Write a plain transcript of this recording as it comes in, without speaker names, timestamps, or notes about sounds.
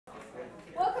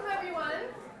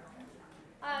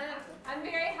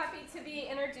to be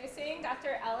introducing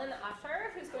Dr.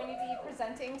 Usher, who's going to be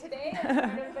presenting today as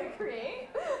part of the Create.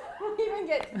 We even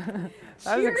get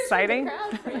that was exciting.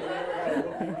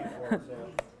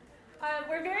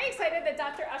 We're very excited that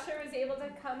Dr. Usher was able to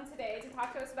come today to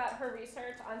talk to us about her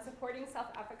research on supporting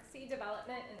self-efficacy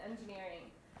development in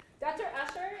engineering. Dr.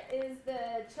 Usher is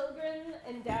the Children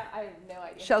Endowed, I have no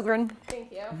idea. Children.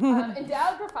 Thank you.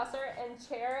 Endowed professor and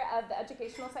chair of the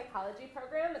Educational Psychology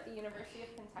program at the University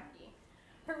of Kentucky.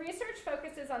 Her research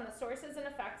focuses on the sources and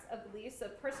effects of beliefs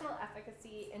of personal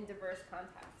efficacy in diverse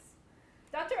contexts.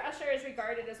 Dr. Usher is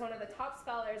regarded as one of the top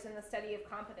scholars in the study of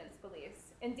competence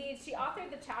beliefs. Indeed, she authored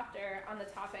the chapter on the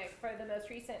topic for the most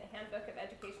recent Handbook of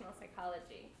Educational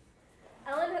Psychology.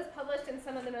 Ellen has published in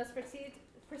some of the most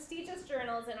prestigious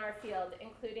journals in our field,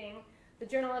 including the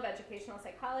Journal of Educational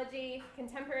Psychology,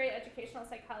 Contemporary Educational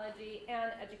Psychology,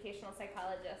 and Educational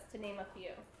Psychologist, to name a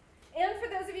few. And for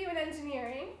those of you in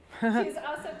engineering, she's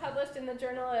also published in the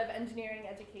Journal of Engineering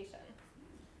Education.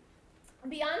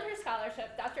 Beyond her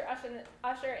scholarship, Dr.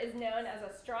 Usher is known as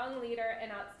a strong leader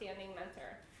and outstanding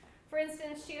mentor. For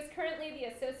instance, she is currently the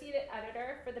Associate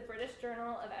Editor for the British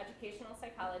Journal of Educational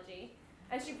Psychology,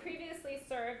 and she previously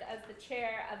served as the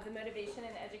chair of the Motivation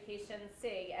in Education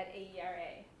SIG at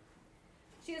AERA.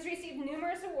 She has received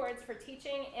numerous awards for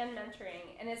teaching and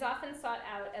mentoring, and is often sought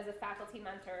out as a faculty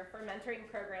mentor for mentoring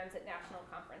programs at national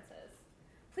conferences.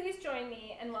 Please join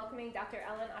me in welcoming Dr.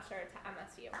 Usher to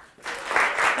MSU.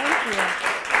 Thank you.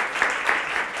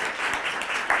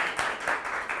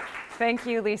 Thank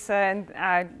you, Lisa, and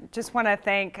I just want to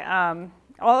thank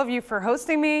all of you for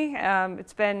hosting me.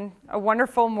 It's been a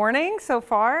wonderful morning so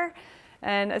far,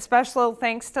 and a special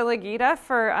thanks to Ligita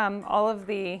for all of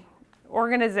the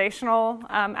organizational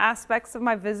aspects of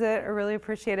my visit. I really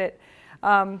appreciate it.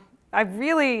 I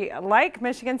really like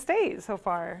Michigan State so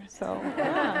far, so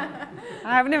yeah.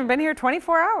 I haven't even been here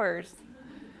 24 hours.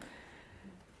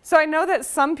 So I know that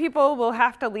some people will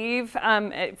have to leave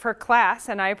for class,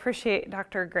 and I appreciate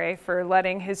Dr. Gray for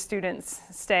letting his students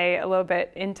stay a little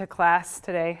bit into class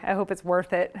today. I hope it's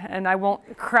worth it, and I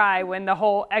won't cry when the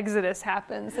whole exodus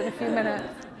happens in a few minutes.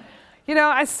 You know,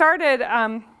 I started,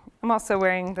 I'm also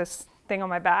wearing this thing on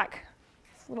my back.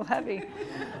 It's a little heavy.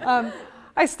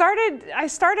 I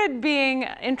started being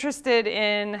interested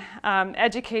in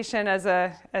education as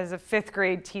a fifth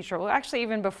grade teacher. Well, actually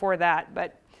even before that,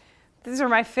 but these are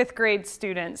my fifth grade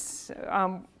students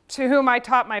to whom I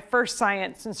taught my first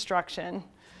science instruction.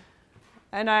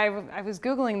 And I was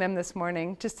Googling them this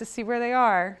morning just to see where they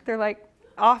are. They're like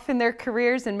off in their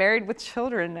careers and married with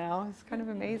children now. It's kind of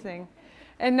amazing.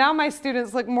 And now my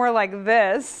students look more like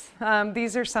this.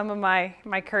 These are some of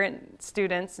my current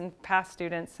students and past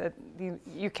students at the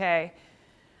UK.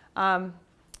 And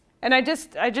I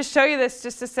just show you this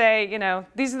just to say, you know,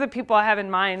 these are the people I have in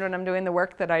mind when I'm doing the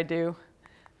work that I do.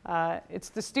 It's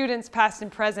the students past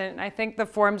and present, and I think the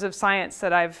forms of science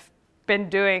that I've been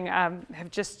doing have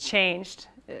just changed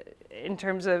in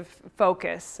terms of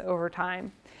focus over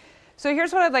time. So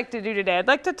here's what I'd like to do today. I'd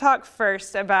like to talk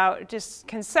first about just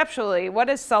conceptually, what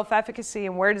is self-efficacy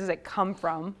and where does it come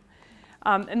from?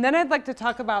 And then I'd like to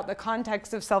talk about the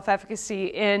context of self-efficacy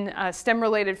in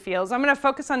STEM-related fields. I'm going to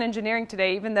focus on engineering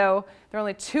today, even though there are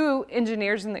only 2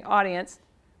 engineers in the audience,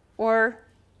 or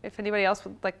if anybody else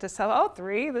would like to sell, oh,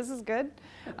 3, this is good.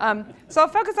 So I'll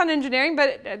focus on engineering,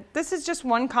 but this is just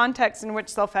one context in which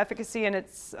self-efficacy and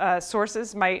its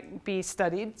sources might be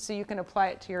studied, so you can apply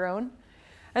it to your own.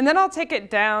 And then I'll take it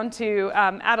down to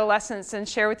adolescence and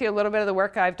share with you a little bit of the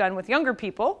work I've done with younger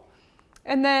people.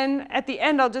 And then at the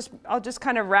end, I'll just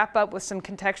kind of wrap up with some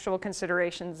contextual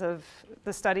considerations of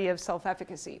the study of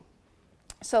self-efficacy.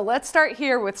 So let's start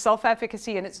here with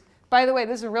self-efficacy. And it's, by the way,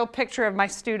 this is a real picture of my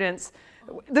students.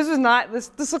 This is not,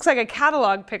 this looks like a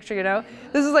catalog picture, you know.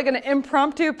 This is like an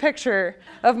impromptu picture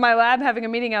of my lab having a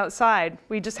meeting outside.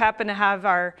 We just happened to have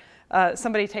our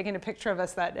somebody taking a picture of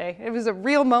us that day. It was a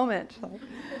real moment.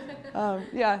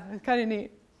 Yeah, it's kind of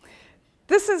neat.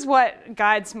 This is what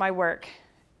guides my work.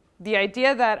 The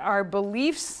idea that our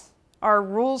beliefs are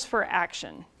rules for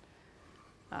action.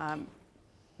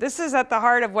 This is at the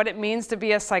heart of what it means to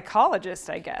be a psychologist,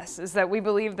 I guess, is that we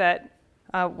believe that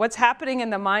what's happening in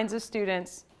the minds of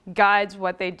students guides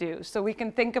what they do. So we can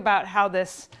think about how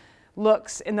this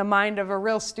looks in the mind of a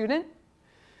real student.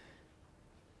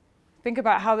 Think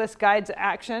about how this guides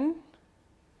action.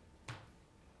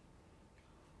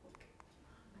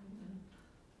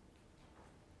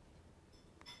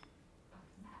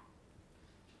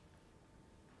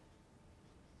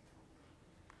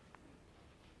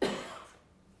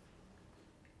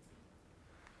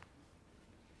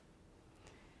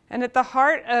 And at the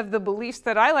heart of the beliefs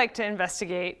that I like to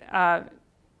investigate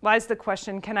lies the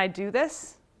question, can I do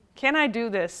this? Can I do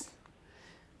this?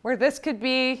 Where this could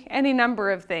be any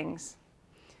number of things.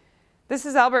 This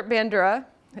is Albert Bandura,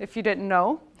 if you didn't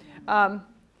know.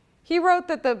 He wrote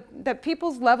that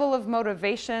people's level of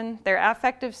motivation, their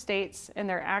affective states, and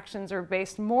their actions are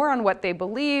based more on what they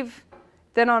believe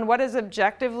than on what is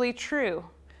objectively true.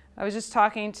 I was just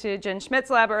talking to Jen Schmidt's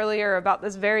lab earlier about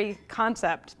this very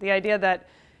concept, the idea that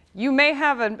you may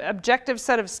have an objective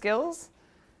set of skills,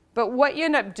 but what you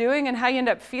end up doing and how you end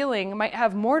up feeling might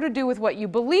have more to do with what you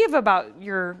believe about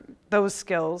those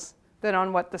skills than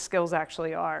on what the skills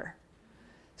actually are.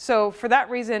 So for that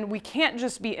reason, we can't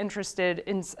just be interested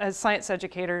in, as science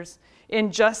educators,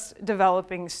 in just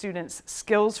developing students'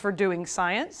 skills for doing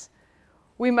science.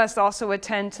 We must also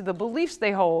attend to the beliefs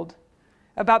they hold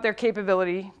about their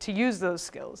capability to use those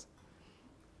skills.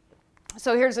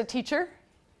 So here's a teacher.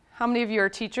 How many of you are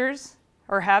teachers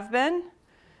or have been?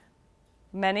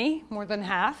 Many, more than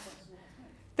half.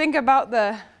 Think about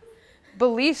the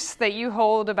beliefs that you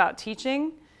hold about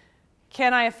teaching.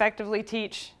 Can I effectively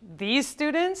teach these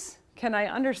students? Can I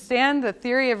understand the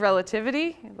theory of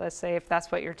relativity? Let's say if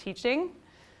that's what you're teaching.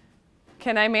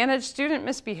 Can I manage student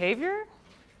misbehavior?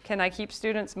 Can I keep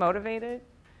students motivated?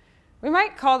 We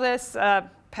might call this a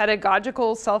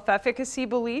pedagogical self-efficacy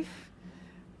belief,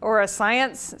 or a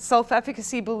science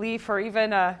self-efficacy belief, or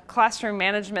even a classroom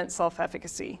management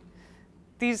self-efficacy.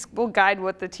 These will guide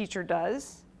what the teacher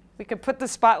does. We could put the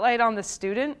spotlight on the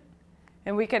student,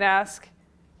 and we can ask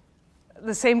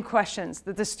the same questions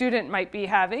that the student might be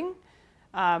having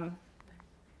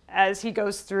as he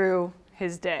goes through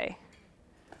his day.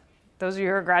 Those of you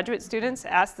who are graduate students,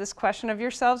 ask this question of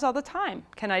yourselves all the time.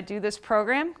 Can I do this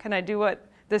program? Can I do what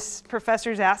this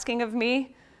professor's asking of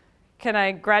me? Can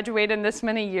I graduate in this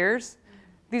many years?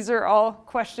 These are all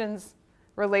questions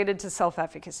related to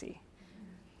self-efficacy.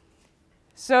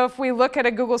 So if we look at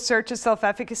a Google search of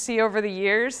self-efficacy over the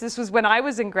years, this was when I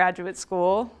was in graduate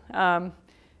school,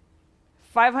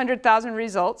 500,000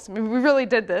 results. I mean, we really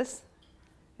did this.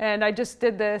 And I just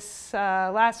did this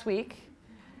last week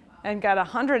and got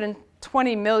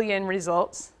 120 million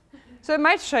results. So it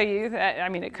might show you that, I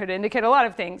mean, it could indicate a lot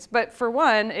of things. But for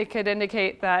one, it could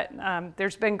indicate that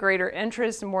there's been greater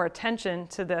interest and more attention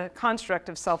to the construct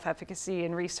of self-efficacy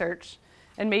in research,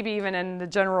 and maybe even in the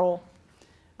general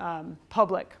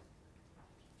public.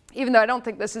 Even though I don't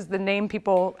think this is the name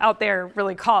people out there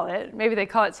really call it. Maybe they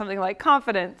call it something like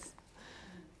confidence.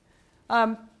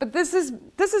 But this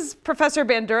is Professor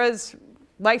Bandura's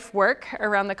life work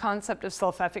around the concept of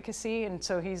self-efficacy, and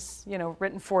so he's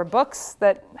written 4 books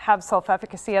that have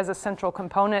self-efficacy as a central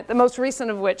component, the most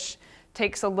recent of which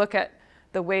takes a look at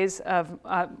the ways of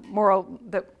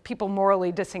that people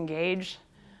morally disengage,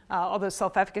 although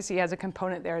self-efficacy has a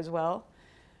component there as well.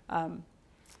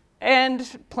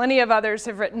 And plenty of others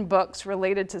have written books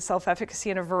related to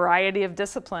self-efficacy in a variety of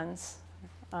disciplines.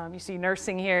 You see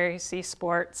nursing here, you see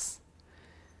sports.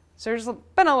 So there's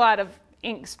been a lot of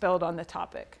ink spilled on the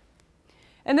topic.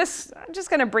 And this, I'm just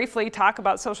going to briefly talk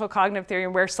about social cognitive theory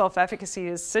and where self-efficacy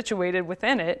is situated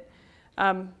within it.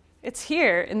 It's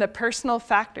here in the personal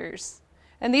factors.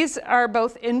 And these are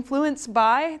both influenced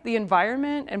by the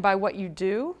environment and by what you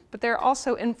do, but they're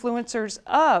also influencers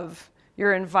of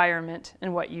your environment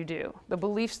and what you do. The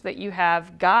beliefs that you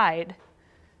have guide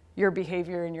your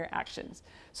behavior and your actions.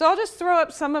 So I'll just throw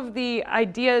up some of the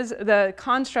ideas, the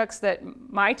constructs that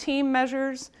my team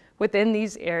measures within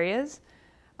these areas.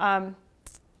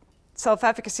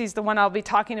 Self-efficacy is the one I'll be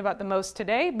talking about the most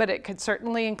today, but it could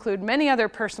certainly include many other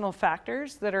personal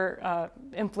factors that are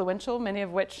influential, many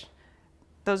of which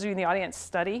those of you in the audience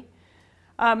study.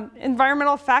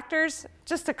 Environmental factors,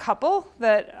 just a couple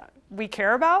that we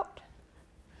care about.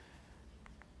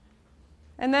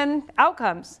 And then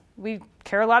outcomes. We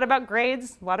care a lot about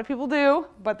grades, a lot of people do,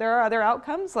 but there are other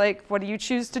outcomes, like what do you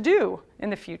choose to do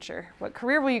in the future? What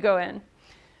career will you go in?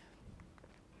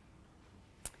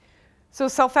 So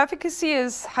self-efficacy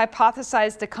is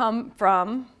hypothesized to come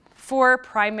from 4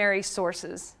 primary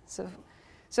sources.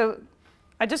 So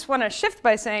I just want to shift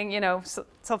by saying,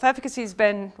 self-efficacy has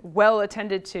been well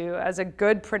attended to as a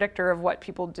good predictor of what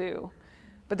people do.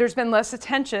 But there's been less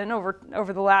attention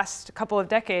over the last couple of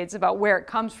decades about where it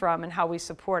comes from and how we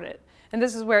support it. And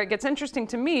this is where it gets interesting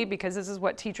to me, because this is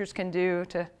what teachers can do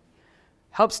to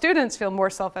help students feel more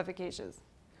self-efficacious.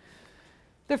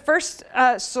 The first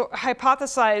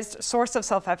hypothesized source of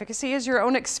self-efficacy is your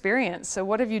own experience. So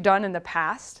what have you done in the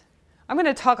past? I'm going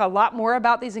to talk a lot more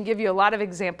about these and give you a lot of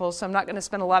examples, so I'm not going to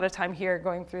spend a lot of time here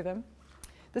going through them.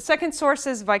 The second source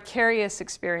is vicarious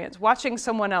experience, watching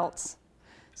someone else.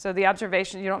 So the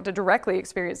observation, you don't have to directly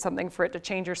experience something for it to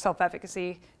change your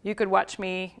self-efficacy. You could watch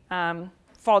me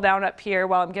fall down up here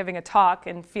while I'm giving a talk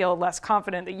and feel less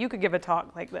confident that you could give a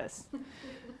talk like this.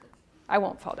 I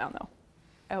won't fall down, though.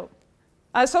 I hope.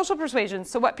 Social persuasion.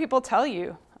 So what people tell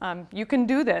you, you can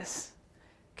do this,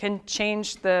 can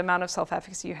change the amount of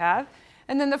self-efficacy you have.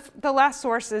 And then the last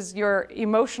source is your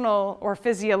emotional or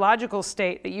physiological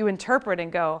state that you interpret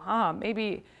and go,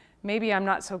 maybe I'm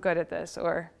not so good at this,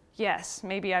 or yes,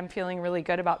 maybe I'm feeling really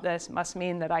good about this, must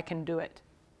mean that I can do it.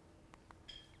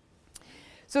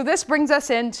 So this brings us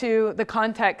into the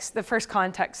context, the first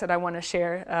context that I want to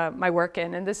share my work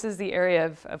in, and this is the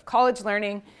area of college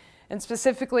learning, and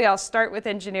specifically I'll start with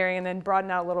engineering and then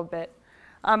broaden out a little bit.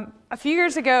 A few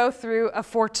years ago, through a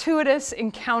fortuitous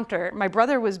encounter, my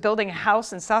brother was building a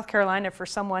house in South Carolina for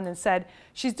someone and said,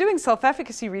 she's doing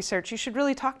self-efficacy research, you should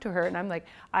really talk to her. And I'm like,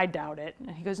 I doubt it. And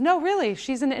he goes, no, really,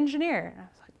 she's an engineer. And I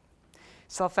was like,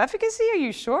 self-efficacy, are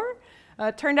you sure?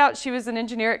 Turned out she was an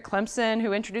engineer at Clemson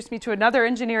who introduced me to another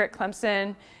engineer at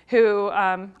Clemson who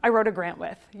I wrote a grant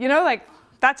with. You know, like,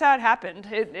 that's how it happened.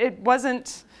 It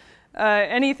wasn't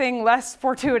anything less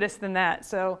fortuitous than that.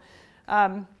 So.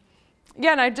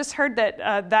 Yeah, and I just heard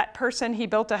that that person he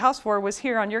built a house for was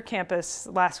here on your campus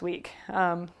last week,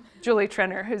 Julie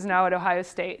Trenner, who's now at Ohio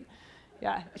State.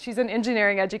 Yeah, she's an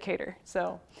engineering educator.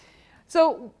 So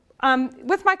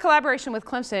with my collaboration with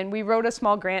Clemson, we wrote a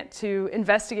small grant to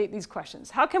investigate these questions.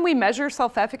 How can we measure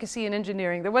self-efficacy in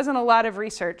engineering? There wasn't a lot of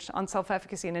research on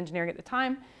self-efficacy in engineering at the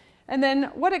time. And then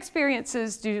what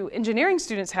experiences do engineering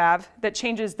students have that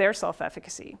changes their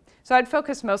self-efficacy? So I'd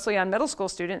focused mostly on middle school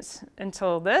students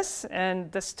until this,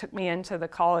 and this took me into the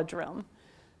college realm.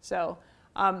 So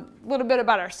a little bit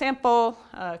about our sample,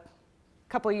 a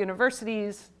couple of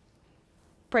universities,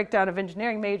 breakdown of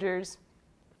engineering majors.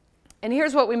 And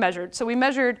here's what we measured. So we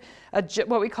measured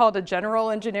what we called a general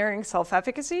engineering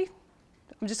self-efficacy.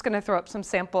 I'm just going to throw up some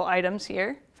sample items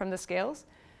here from the scales.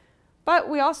 But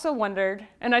we also wondered,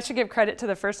 and I should give credit to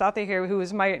the first author here, who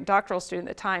was my doctoral student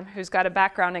at the time, who's got a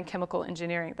background in chemical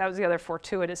engineering. That was the other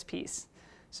fortuitous piece.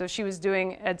 So she was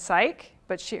doing ed psych,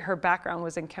 but her background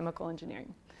was in chemical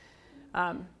engineering.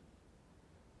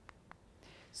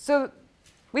 So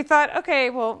we thought, okay,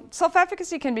 well,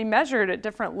 self-efficacy can be measured at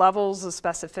different levels of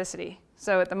specificity.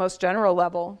 So at the most general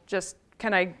level, just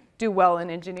can I do well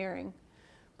in engineering?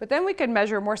 But then we could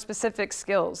measure more specific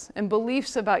skills and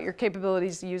beliefs about your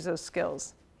capabilities to use those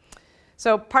skills.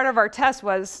 So part of our test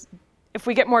was, if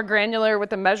we get more granular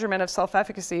with the measurement of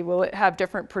self-efficacy, will it have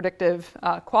different predictive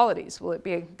qualities? Will it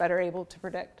be better able to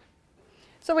predict?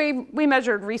 So we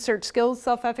measured research skills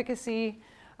self-efficacy,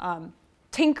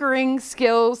 tinkering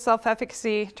skills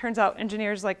self-efficacy. Turns out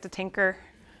engineers like to tinker.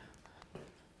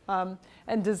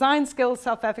 And design skills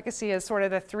self-efficacy is sort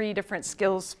of the 3 different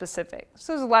skills specific.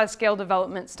 So there's a lot of scale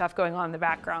development stuff going on in the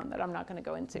background that I'm not going to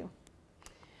go into.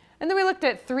 And then we looked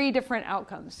at 3 different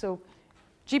outcomes. So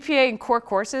GPA and core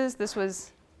courses, this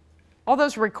was all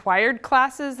those required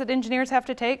classes that engineers have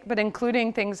to take, but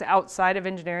including things outside of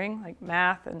engineering, like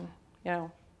math and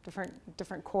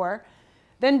different core.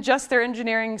 Then just their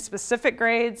engineering specific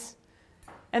grades,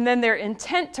 and then their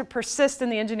intent to persist in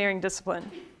the engineering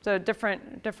discipline. So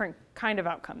different kind of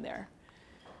outcome there.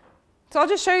 So I'll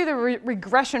just show you the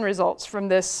regression results from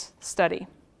this study.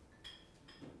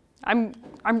 I'm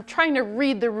trying to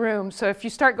read the room, so if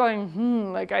you start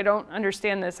going, like I don't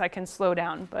understand this, I can slow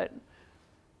down, but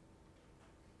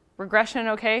regression,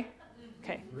 okay?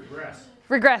 Okay. Regress.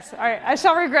 Regress, all right, I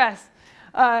shall regress.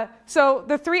 So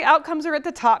the 3 outcomes are at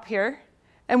the top here,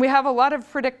 and we have a lot of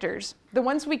predictors. The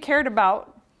ones we cared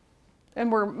about and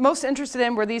we're most interested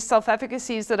in were these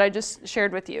self-efficacies that I just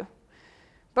shared with you.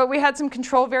 But we had some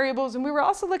control variables, and we were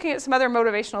also looking at some other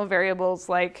motivational variables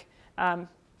like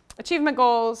achievement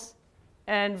goals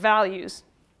and values.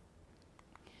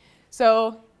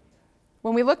 So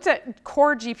when we looked at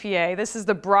core GPA, this is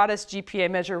the broadest GPA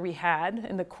measure we had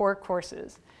in the core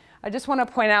courses. I just want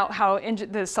to point out how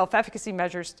the self-efficacy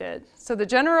measures did. So the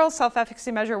general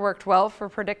self-efficacy measure worked well for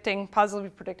positively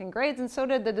predicting grades, and so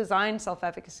did the design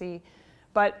self-efficacy.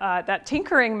 But that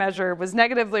tinkering measure was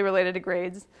negatively related to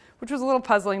grades, which was a little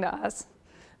puzzling to us.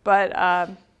 But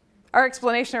our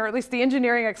explanation, or at least the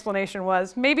engineering explanation,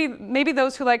 was maybe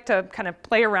those who like to kind of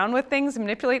play around with things and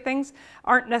manipulate things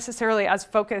aren't necessarily as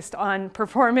focused on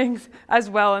performing as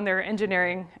well in their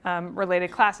engineering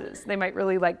related classes. They might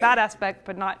really like that aspect,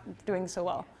 but not doing so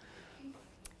well.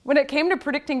 When it came to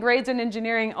predicting grades in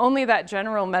engineering, only that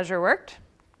general measure worked.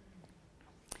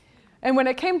 And when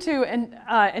it came to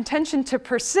intention to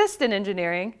persist in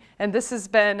engineering, and this has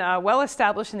been well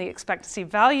established in the expectancy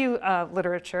value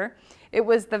literature, it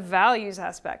was the values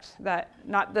aspect,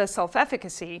 not the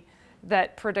self-efficacy,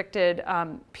 that predicted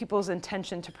people's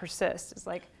intention to persist. It's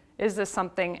like, is this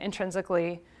something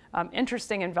intrinsically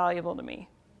interesting and valuable to me?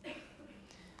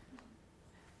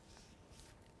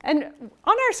 And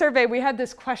on our survey, we had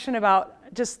this question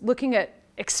about just looking at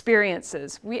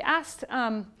experiences. We asked,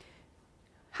 have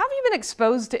you been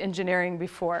exposed to engineering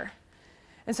before?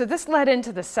 And so this led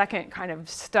into the second kind of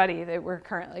study that we're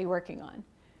currently working on.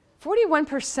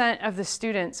 41% of the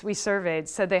students we surveyed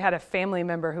said they had a family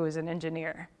member who was an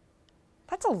engineer.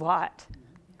 That's a lot.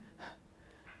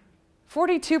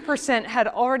 42% had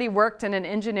already worked in an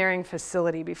engineering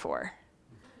facility before.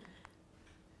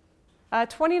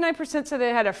 29% said they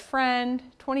had a friend,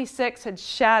 26% had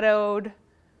shadowed,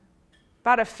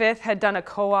 about a fifth had done a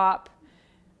co-op,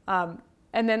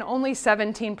 and then only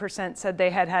 17% said they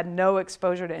had had no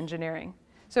exposure to engineering.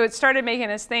 So it started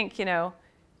making us think, you know,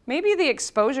 maybe the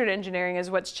exposure to engineering is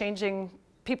what's changing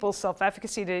people's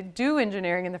self-efficacy to do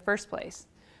engineering in the first place.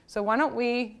 So why don't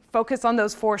we focus on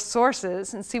those 4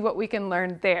 sources and see what we can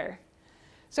learn there?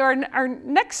 So our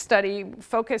next study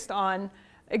focused on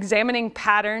examining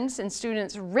patterns in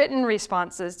students' written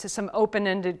responses to some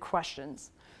open-ended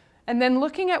questions, and then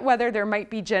looking at whether there might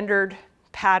be gendered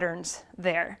patterns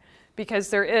there, because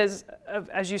there is,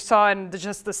 as you saw in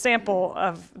just the sample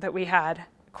that we had,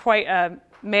 quite a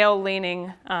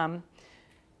male-leaning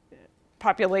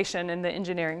population in the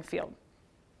engineering field.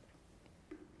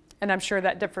 And I'm sure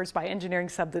that differs by engineering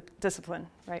sub-discipline,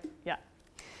 right? Yeah.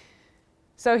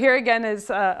 So here again is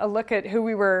a look at who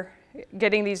we were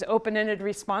getting these open-ended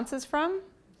responses from.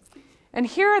 And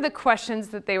here are the questions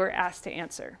that they were asked to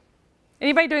answer.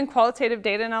 Anybody doing qualitative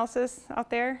data analysis out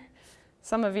there?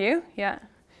 Some of you, yeah.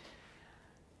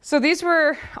 So these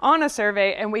were on a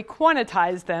survey, and we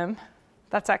quantitized them.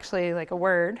 That's actually like a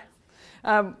word.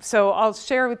 So I'll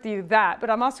share with you that, but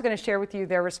I'm also going to share with you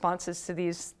their responses to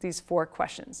these 4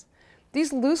 questions.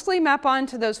 These loosely map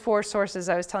onto those 4 sources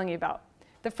I was telling you about.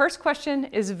 The first question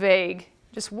is vague.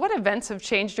 Just what events have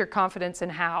changed your confidence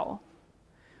and how?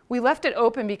 We left it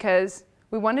open because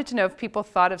we wanted to know if people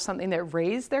thought of something that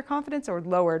raised their confidence or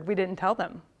lowered. We didn't tell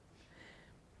them.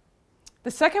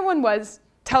 The second one was,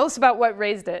 tell us about what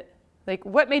raised it. Like,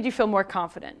 what made you feel more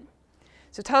confident?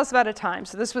 So tell us about a time.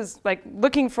 So this was like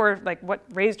looking for like what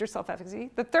raised your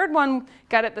self-efficacy. The third one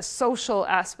got at the social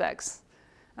aspects.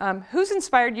 Who's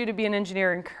inspired you to be an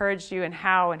engineer, encouraged you, and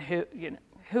how, and who, you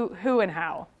know, who and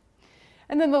how?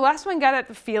 And then the last one got at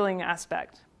the feeling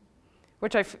aspect,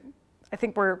 which I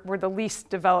think we're the least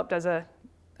developed as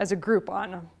a group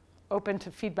on, open to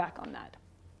feedback on that.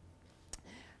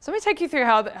 So let me take you through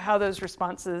how those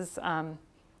responses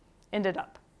ended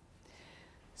up.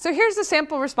 So here's the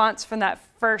sample response from that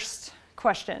first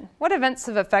question. What events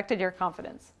have affected your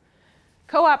confidence?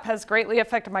 Co-op has greatly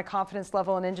affected my confidence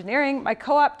level in engineering. My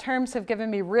co-op terms have given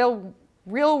me real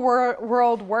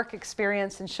world work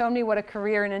experience and shown me what a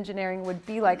career in engineering would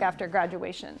be like after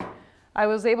graduation. I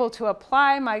was able to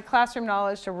apply my classroom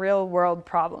knowledge to real world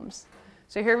problems.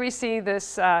 So here we see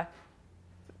this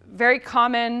very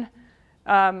common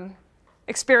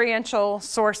experiential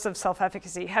source of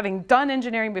self-efficacy. Having done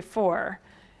engineering before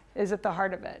is at the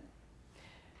heart of it.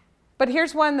 But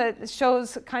here's one that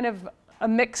shows kind of a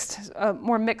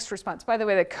more mixed response. By the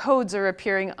way, the codes are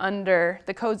appearing under,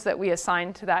 the codes that we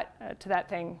assign to that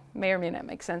thing may or may not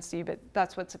make sense to you, but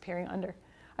that's what's appearing under.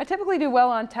 I typically do well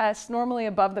on tests, normally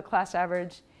above the class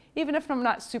average. Even if I'm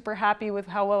not super happy with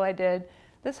how well I did,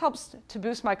 this helps to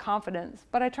boost my confidence,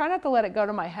 but I try not to let it go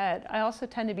to my head. I also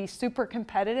tend to be super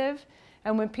competitive,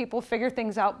 and when people figure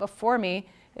things out before me,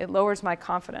 it lowers my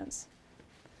confidence.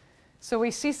 So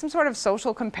we see some sort of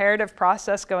social comparative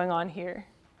process going on here.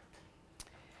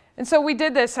 And so we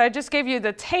did this. I just gave you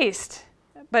the taste,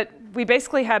 but we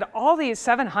basically had all these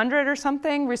 700 or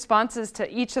something responses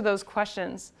to each of those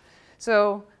questions.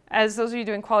 So as those of you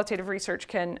doing qualitative research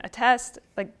can attest,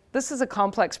 like this is a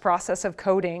complex process of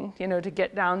coding, you know, to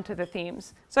get down to the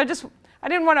themes. So I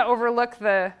didn't want to overlook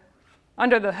the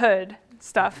under the hood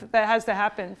stuff that has to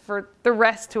happen for the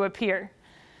rest to appear.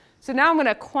 So now I'm going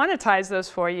to quantize those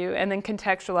for you and then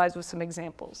contextualize with some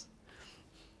examples.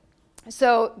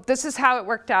 So this is how it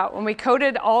worked out. When we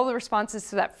coded all the responses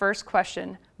to that first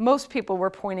question, most people were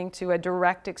pointing to a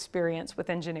direct experience with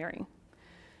engineering.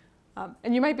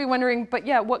 And you might be wondering, but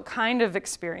yeah, what kind of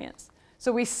experience?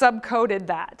 So we subcoded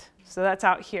that. So that's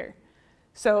out here.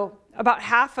 So about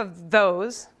half of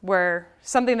those were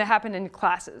something that happened in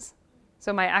classes.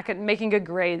 So making good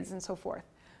grades and so forth.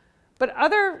 But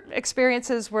other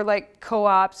experiences were like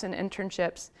co-ops and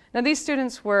internships. Now these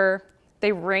students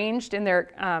they ranged in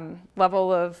their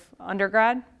level of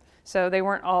undergrad. So they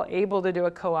weren't all able to do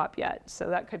a co-op yet. So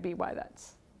that could be why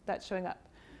that's showing up.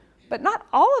 But not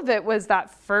all of it was that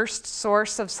first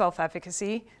source of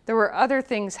self-efficacy. There were other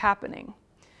things happening.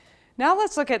 Now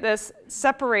let's look at this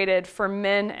separated for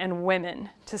men and women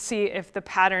to see if the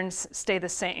patterns stay the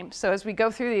same. So as we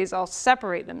go through these, I'll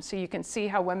separate them so you can see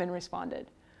how women responded.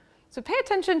 So pay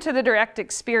attention to the direct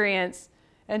experience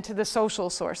and to the social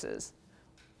sources.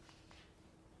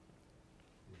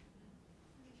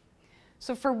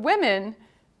 So for women,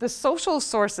 the social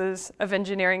sources of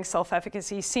engineering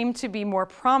self-efficacy seem to be more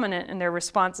prominent in their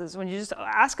responses. When you just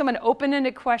ask them an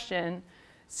open-ended question,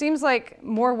 seems like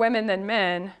more women than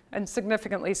men, and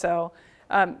significantly so,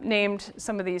 named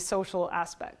some of these social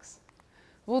aspects.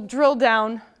 We'll drill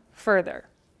down further.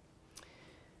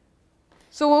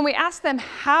 So when we asked them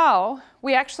how,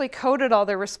 we actually coded all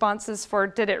their responses for,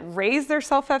 did it raise their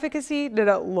self-efficacy, did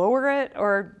it lower it,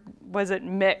 or was it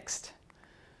mixed?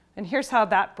 And here's how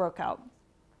that broke out.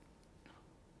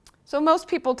 So most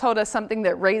people told us something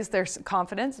that raised their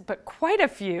confidence, but quite a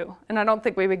few, and I don't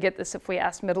think we would get this if we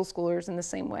asked middle schoolers in the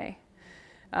same way,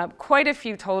 quite a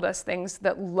few told us things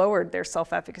that lowered their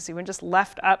self-efficacy when just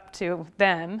left up to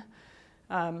them.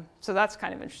 So that's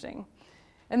kind of interesting.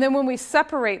 And then when we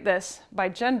separate this by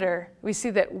gender, we see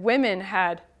that women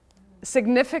had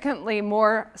significantly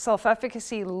more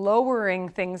self-efficacy lowering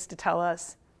things to tell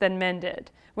us than men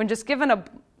did. When just given a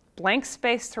blank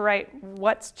space to write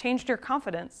what's changed your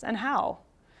confidence and how.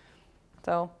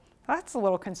 So that's a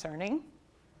little concerning.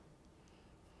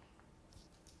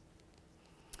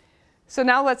 So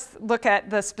now let's look at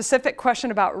the specific question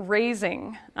about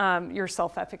raising your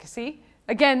self-efficacy.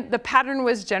 Again, the pattern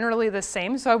was generally the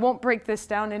same, so I won't break this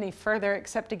down any further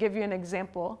except to give you an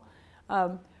example.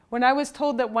 When I was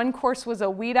told that one course was a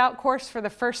weed-out course for the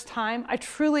first time, I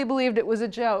truly believed it was a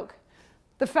joke.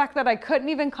 The fact that I couldn't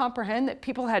even comprehend that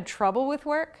people had trouble with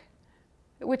work,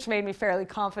 which made me fairly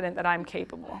confident that I'm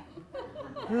capable.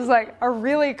 This is like a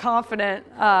really confident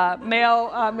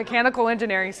male mechanical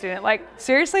engineering student. Like,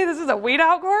 seriously, this is a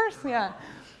weed-out course? Yeah.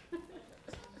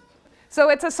 So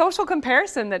it's a social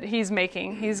comparison that he's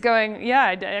making. He's going,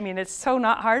 yeah, I mean, it's so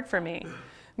not hard for me.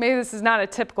 Maybe this is not a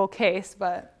typical case,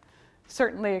 but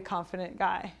certainly a confident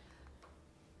guy.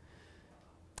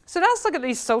 So now let's look at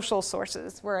these social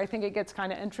sources where I think it gets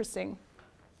kind of interesting.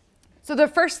 So the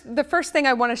first thing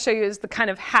I want to show you is the kind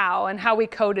of how and how we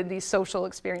coded these social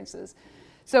experiences.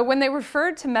 So when they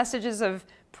referred to messages of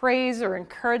praise or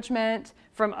encouragement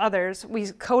from others, we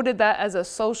coded that as a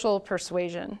social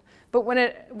persuasion. But when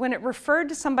it referred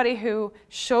to somebody who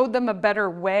showed them a better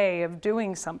way of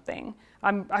doing something,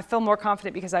 I feel more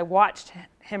confident because I watched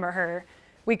him or her,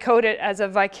 we code it as a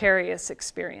vicarious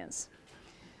experience.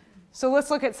 So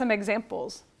let's look at some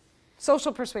examples.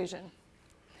 Social persuasion.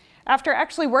 After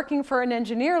actually working for an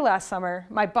engineer last summer,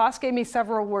 my boss gave me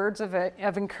several words of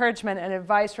encouragement and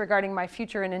advice regarding my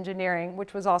future in engineering,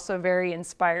 which was also very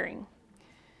inspiring.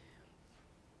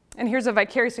 And here's a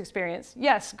vicarious experience.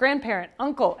 Yes, grandparent,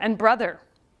 uncle, and brother,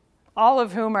 all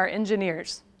of whom are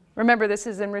engineers. Remember, this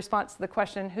is in response to the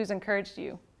question, who's encouraged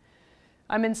you?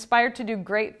 I'm inspired to do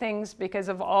great things because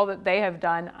of all that they have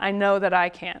done. I know that I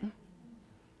can.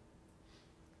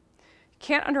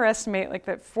 Can't underestimate like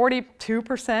that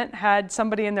 42% had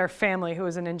somebody in their family who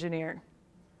was an engineer.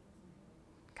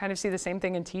 Kind of see the same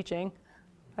thing in teaching.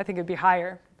 I think it'd be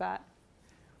higher for that.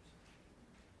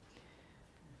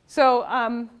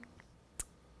 So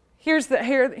here's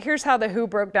how the who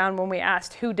broke down when we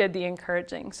asked who did the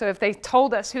encouraging. So if they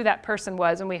told us who that person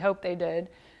was, and we hope they did,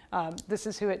 this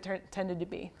is who it tended to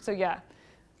be. So yeah,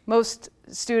 most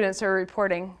students are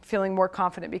reporting feeling more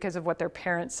confident because of what their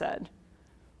parents said.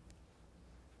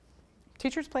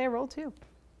 Teachers play a role too.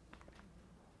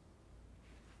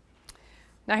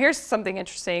 Now here's something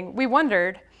interesting. We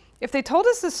wondered if they told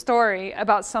us a story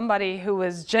about somebody who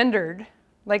was gendered,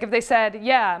 like if they said,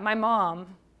 yeah, my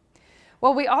mom.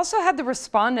 Well, we also had the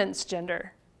respondent's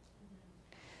gender.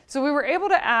 So we were able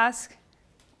to ask,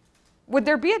 would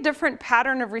there be a different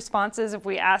pattern of responses if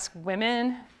we ask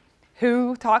women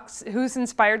who's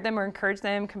inspired them or encouraged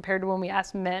them compared to when we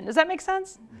ask men? Does that make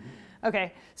sense?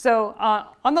 Okay, so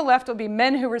on the left will be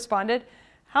men who responded.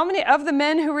 How many of the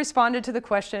men who responded to the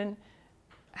question,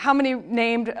 how many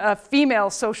named a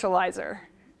female socializer?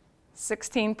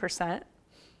 16%.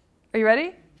 Are you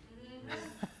ready?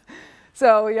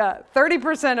 So yeah,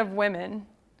 30% of women.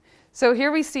 So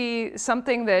here we see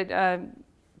something that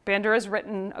Bandura has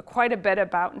written quite a bit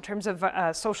about in terms of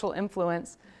social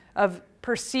influence of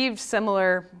perceived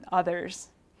similar others.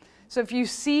 So if you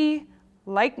see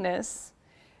likeness,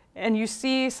 and you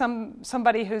see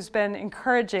somebody who's been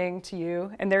encouraging to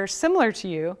you, and they're similar to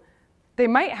you, they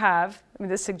might have, I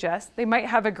mean, this suggests, they might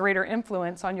have a greater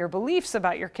influence on your beliefs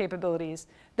about your capabilities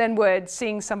than would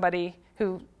seeing somebody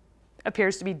who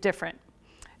appears to be different.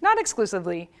 Not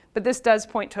exclusively, but this does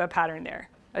point to a pattern there,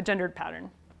 a gendered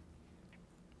pattern.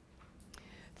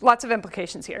 Lots of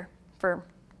implications here for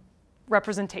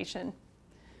representation.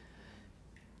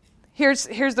 Here's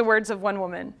the words of one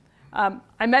woman.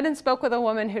 I met and spoke with a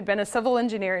woman who'd been a civil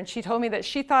engineer, and she told me that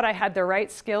she thought I had the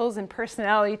right skills and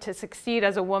personality to succeed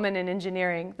as a woman in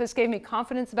engineering. This gave me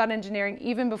confidence about engineering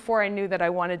even before I knew that I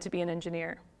wanted to be an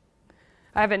engineer.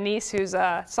 I have a niece who's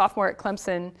a sophomore at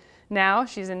Clemson now.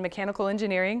 She's in mechanical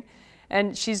engineering,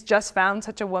 and she's just found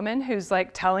such a woman who's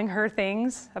like telling her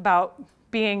things about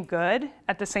being good.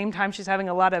 At the same time, she's having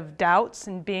a lot of doubts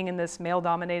and being in this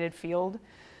male-dominated field.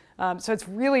 So it's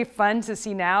really fun to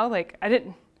see now. Like I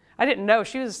didn't know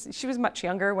she was much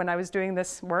younger when I was doing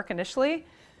this work initially.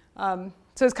 So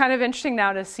it's kind of interesting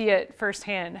now to see it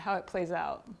firsthand how it plays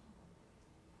out.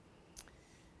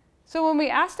 So when we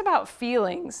asked about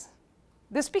feelings,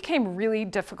 this became really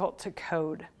difficult to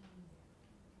code.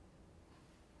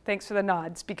 Thanks for the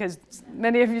nods, because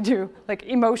many of you do like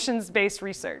emotions-based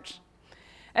research.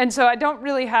 And so I don't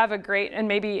really have a great, and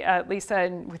maybe Lisa,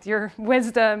 with your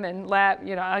wisdom and lab,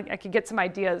 you know, I could get some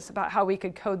ideas about how we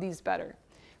could code these better.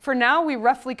 For now, we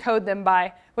roughly code them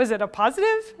by, was it a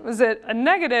positive, was it a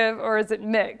negative, or is it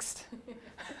mixed?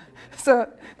 So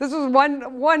this was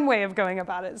one way of going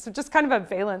about it. So just kind of a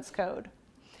valence code.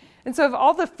 And so of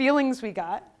all the feelings we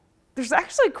got, there's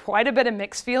actually quite a bit of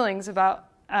mixed feelings about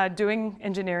doing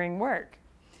engineering work.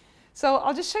 So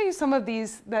I'll just show you some of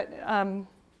these that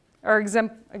are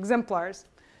exemplars.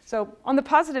 So on the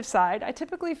positive side, I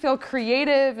typically feel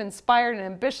creative, inspired, and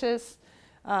ambitious.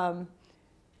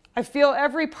 I feel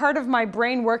every part of my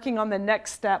brain working on the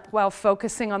next step while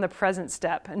focusing on the present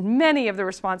step. And many of the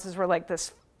responses were like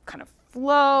this kind of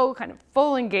flow, kind of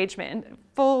full engagement, and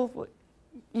full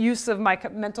use of my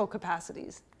mental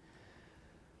capacities.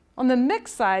 On the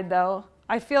mixed side, though,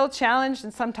 I feel challenged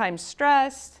and sometimes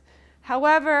stressed.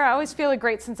 However, I always feel a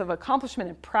great sense of accomplishment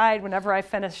and pride whenever I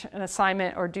finish an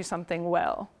assignment or do something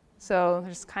well. So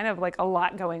there's kind of like a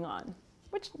lot going on,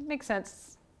 which makes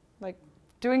sense. Like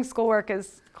doing schoolwork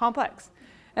is complex.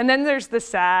 And then there's the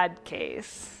sad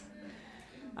case.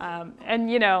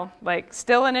 And you know, like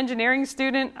still an engineering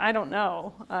student, I don't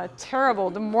know,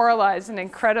 terrible, demoralized, and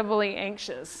incredibly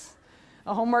anxious.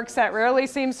 A homework set rarely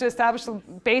seems to establish the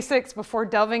basics before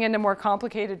delving into more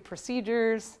complicated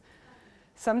procedures.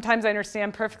 Sometimes I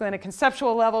understand perfectly on a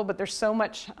conceptual level, but there's so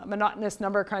much monotonous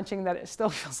number crunching that it still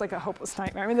feels like a hopeless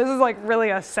nightmare. I mean, this is like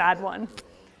really a sad one.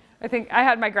 I think I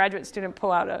had my graduate student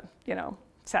pull out a, you know,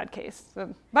 sad case.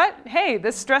 So, but hey,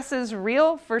 this stress is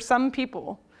real for some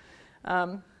people.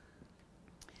 And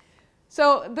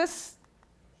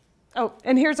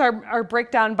here's our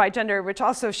breakdown by gender, which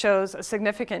also shows a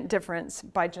significant difference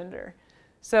by gender.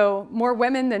 So more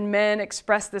women than men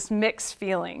express this mixed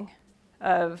feeling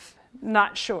of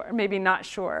not sure, maybe not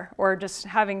sure, or just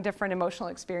having different emotional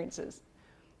experiences.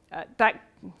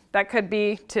 That could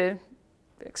be to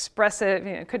expressive,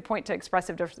 you know, could point to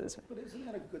expressive differences. But isn't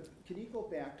that a good, can you go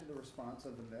back to the response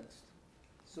of the mixed?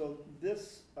 So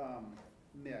this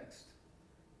mixed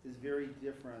is very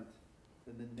different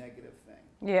than the negative thing.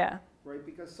 Yeah. Right?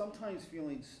 Because sometimes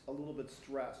feeling a little bit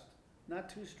stressed, not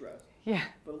too stressed, yeah,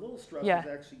 but a little stressed yeah. is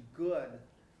actually good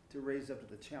to raise up to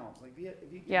the challenge. Like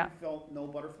if you yeah. felt no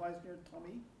butterflies in your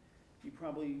tummy, you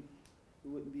probably, it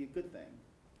wouldn't be a good thing.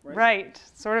 Right? Right.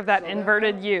 Sort of that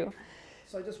inverted U.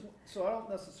 So I don't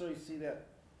necessarily see that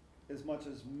as much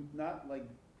as not like,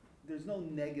 there's no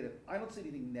negative. I don't see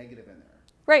anything negative in there.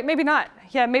 Right, maybe not.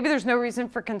 Yeah, maybe there's no reason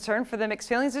for concern for the mixed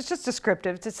feelings. It's just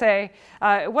descriptive to say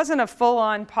it wasn't a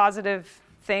full-on positive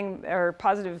thing or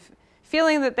positive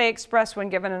feeling that they expressed when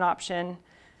given an option.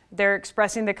 They're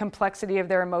expressing the complexity of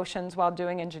their emotions while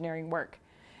doing engineering work.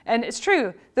 And it's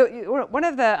true. One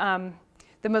of the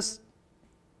most,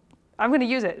 I'm going to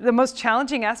use it, the most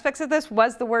challenging aspects of this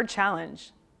was the word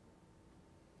challenge.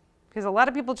 Because a lot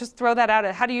of people just throw that out.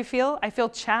 How do you feel? I feel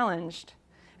challenged.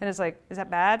 And it's like, is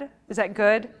that bad? Is that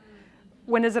good?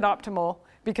 When is it optimal?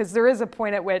 Because there is a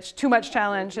point at which too much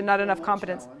challenge and not enough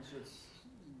competence. It's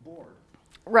bored.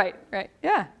 Right,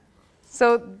 yeah.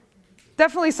 So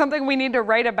definitely something we need to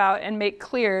write about and make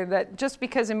clear that just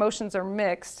because emotions are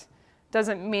mixed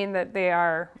doesn't mean that they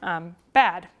are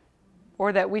bad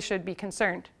or that we should be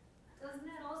concerned. Doesn't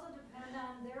it also depend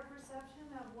on their perception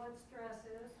of what stress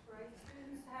is, right?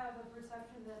 Students have a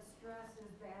perception that stress is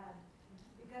bad.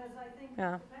 Because I think,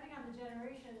 yeah. depending on the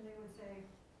generation, they would say,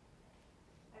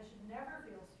 I should never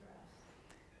feel stressed.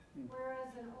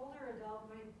 Whereas an older adult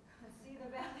might see the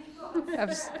value of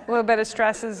A little bit of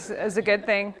stress is a good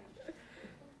thing.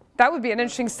 That would be an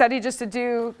interesting study just to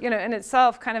do, in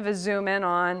itself, kind of a zoom in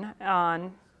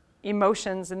on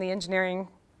emotions in the engineering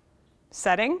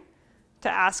setting, to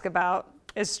ask about,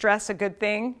 is stress a good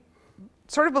thing?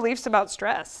 Sort of beliefs about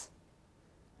stress,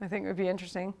 I think would be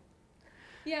interesting.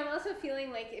 Yeah, I'm also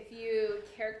feeling like if you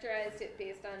characterized it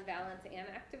based on balance and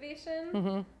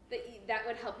activation, that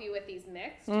would help you with these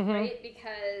mixed, right?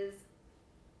 Because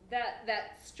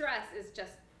that stress is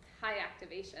just high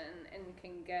activation and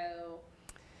can go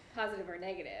positive or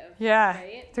negative. Yeah,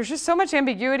 right? There's just so much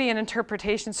ambiguity and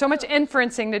interpretation, so much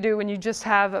inferencing to do when you just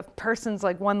have a person's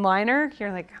like one-liner.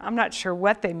 You're like, I'm not sure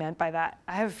what they meant by that.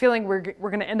 I have a feeling we're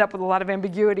going to end up with a lot of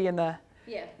ambiguity in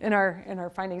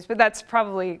our findings, but that's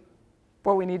probably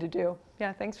what we need to do.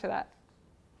 Yeah, thanks for that.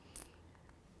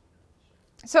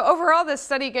 So overall, this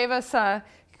study gave us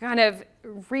kind of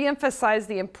re-emphasized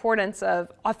the importance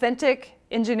of authentic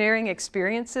engineering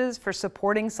experiences for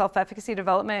supporting self-efficacy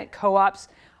development. Co-ops,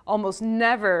 almost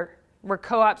never were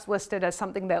co-ops listed as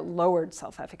something that lowered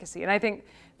self-efficacy. And I think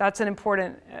that's an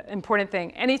important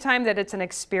thing. Anytime that it's an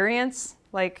experience,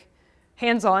 like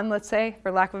hands-on, let's say,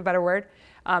 for lack of a better word,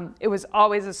 it was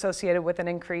always associated with an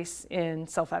increase in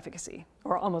self-efficacy,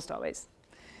 or almost always.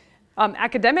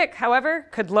 Academic, however,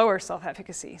 could lower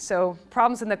self-efficacy. So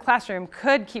problems in the classroom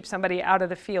could keep somebody out of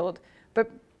the field,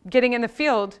 but getting in the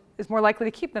field is more likely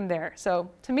to keep them there. So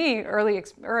to me,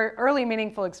 early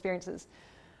meaningful experiences.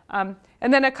 And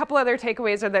then a couple other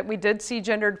takeaways are that we did see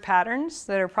gendered patterns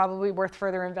that are probably worth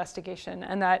further investigation,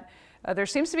 and that there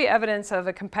seems to be evidence of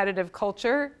a competitive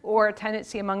culture or a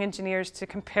tendency among engineers to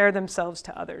compare themselves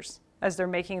to others as they're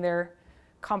making their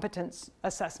competence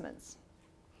assessments.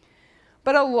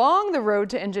 But along the road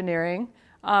to engineering,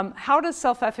 how does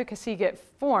self-efficacy get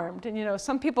formed? And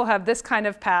some people have this kind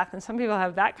of path and some people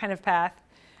have that kind of path.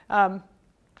 I've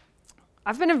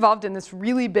been involved in this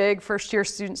really big first-year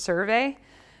student survey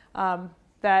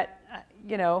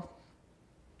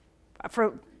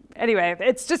anyway,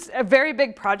 it's just a very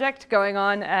big project going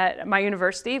on at my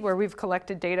university where we've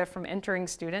collected data from entering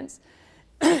students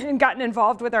and gotten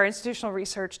involved with our institutional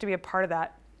research to be a part of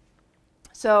that.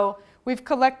 So we've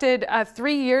collected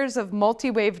 3 years of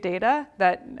multi-wave data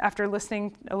that, after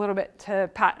listening a little bit to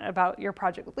Pat about your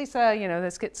project with Lisa,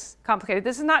 this gets complicated.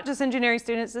 This is not just engineering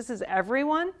students, this is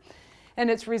everyone. And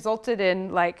it's resulted in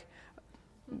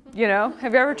have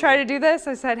you ever tried to do this?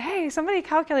 I said, hey, somebody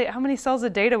calculate how many cells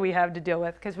of data we have to deal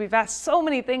with, because we've asked so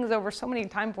many things over so many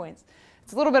time points.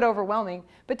 It's a little bit overwhelming.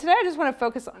 But today I just want to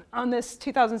focus on this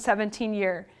 2017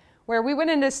 year, where we went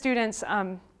into students'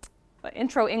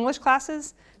 intro English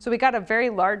classes. So we got a very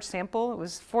large sample. It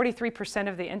was 43%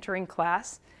 of the entering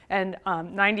class, and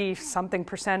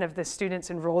 90-something% of the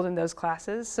students enrolled in those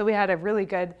classes. So we had a really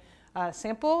good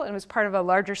sample, and it was part of a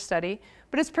larger study.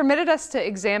 But it's permitted us to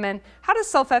examine, how does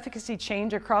self-efficacy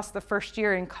change across the first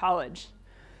year in college?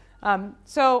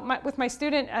 With my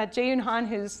student, Jae-Yoon Han,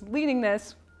 who's leading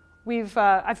this,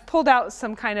 I've pulled out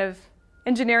some kind of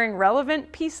engineering relevant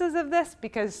pieces of this,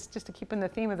 because just to keep in the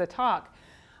theme of the talk.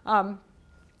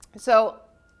 So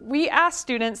we asked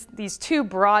students these two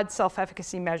broad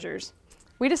self-efficacy measures.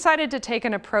 We decided to take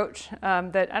an approach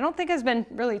that I don't think has been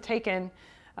really taken.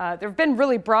 There have been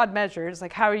really broad measures,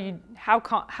 like how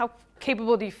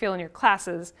capable do you feel in your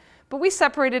classes, but we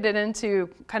separated it into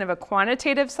kind of a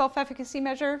quantitative self-efficacy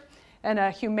measure and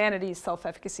a humanities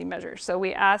self-efficacy measure. So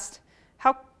we asked,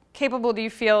 how capable do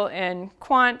you feel in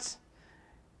quant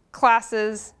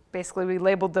classes? Basically, we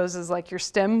labeled those as like your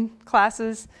STEM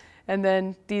classes, and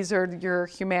then these are your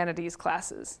humanities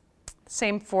classes.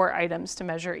 Same 4 items to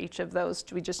measure each of those.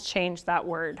 We just changed that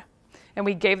word, and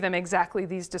we gave them exactly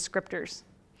these descriptors.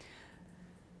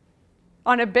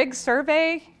 On a big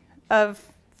survey of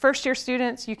first-year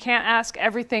students, you can't ask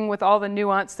everything with all the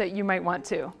nuance that you might want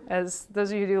to, as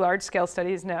those of you who do large-scale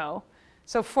studies know.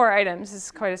 So 4 items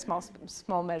is quite a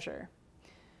small measure.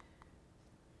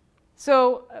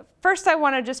 So first I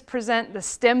want to just present the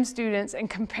STEM students and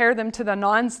compare them to the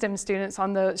non-STEM students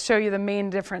show you the main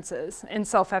differences in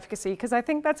self-efficacy, because I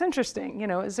think that's interesting.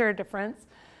 Is there a difference?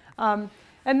 And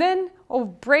then we'll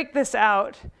break this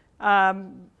out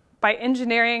by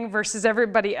engineering versus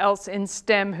everybody else in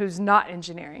STEM who's not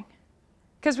engineering,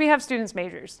 because we have students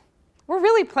majors. We're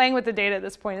really playing with the data at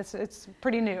this point. It's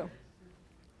pretty new.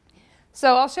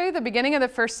 So I'll show you the beginning of the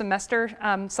first semester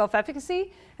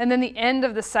self-efficacy, and then the end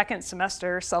of the second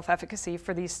semester self-efficacy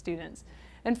for these students.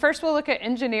 And first we'll look at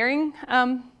engineering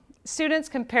students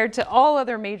compared to all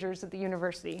other majors at the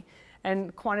university,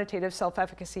 and quantitative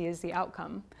self-efficacy is the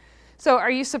outcome. So are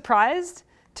you surprised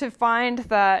to find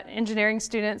that engineering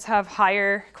students have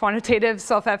higher quantitative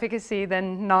self-efficacy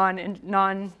than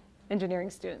non-engineering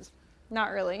students.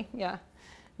 Not really, yeah.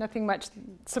 Nothing much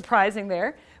surprising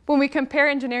there. When we compare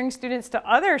engineering students to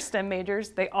other STEM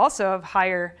majors, they also have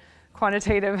higher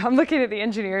quantitative. I'm looking at the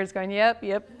engineers going, yep.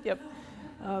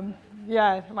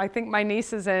 Yeah, I think my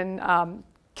niece is in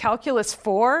Calculus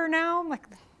 4 now. I'm like,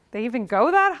 they even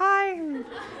go that high?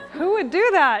 Who would do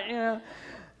that? You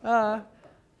know?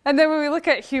 And then when we look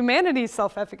at humanities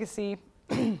self-efficacy,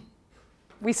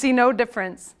 we see no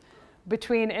difference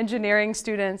between engineering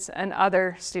students and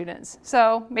other students.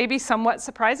 So maybe somewhat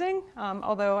surprising,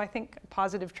 although I think a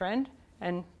positive trend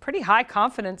and pretty high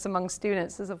confidence among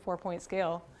students. This is a 4-point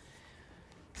scale.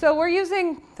 So we're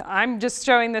using, I'm just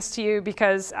showing this to you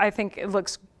because I think it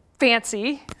looks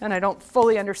fancy and I don't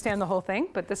fully understand the whole thing,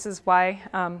 but this is why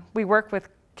we work with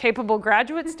capable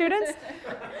graduate students.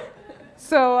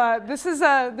 So this is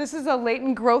a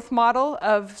latent growth model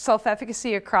of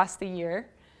self-efficacy across the year.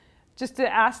 Just to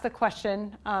ask the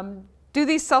question, do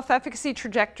these self-efficacy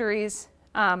trajectories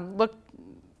look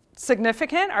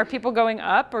significant? Are people going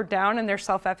up or down in their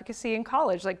self-efficacy in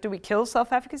college? Like, do we kill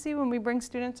self-efficacy when we bring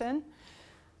students in?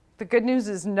 The good news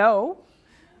is no.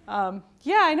 Yeah,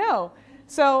 I know.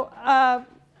 So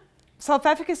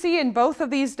self-efficacy in both of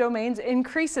these domains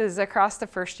increases across the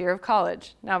first year of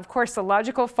college. Now, of course, the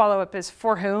logical follow-up is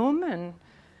for whom?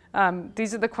 And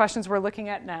these are the questions we're looking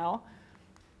at now.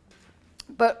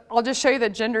 But I'll just show you the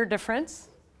gender difference.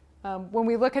 When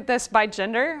we look at this by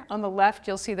gender, on the left,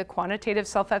 you'll see the quantitative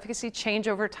self-efficacy change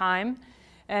over time.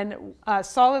 And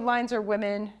solid lines are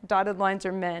women, dotted lines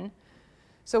are men.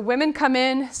 So women come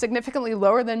in significantly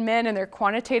lower than men in their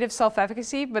quantitative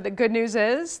self-efficacy, but the good news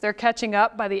is they're catching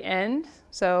up by the end.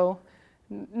 So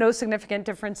no significant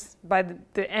difference by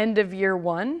the end of year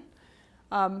 1.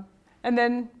 And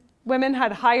then women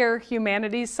had higher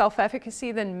humanities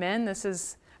self-efficacy than men. This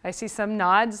is, I see some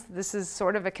nods. This is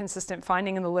sort of a consistent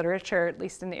finding in the literature, at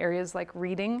least in the areas like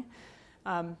reading,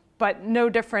 but no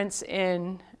difference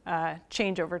in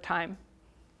change over time.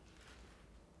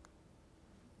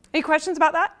 Any questions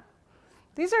about that?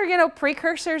 These are,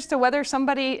 precursors to whether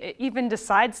somebody even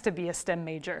decides to be a STEM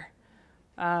major.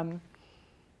 So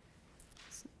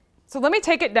let me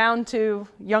take it down to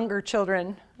younger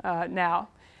children now.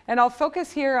 And I'll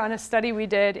focus here on a study we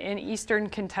did in eastern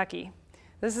Kentucky.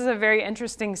 This is a very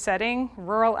interesting setting,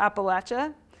 rural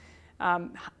Appalachia,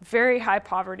 very high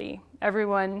poverty.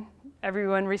 Everyone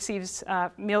receives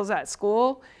meals at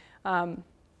school.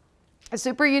 A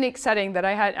super unique setting that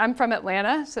I had. I'm from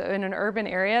Atlanta, so in an urban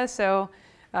area, so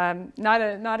not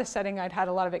a setting I'd had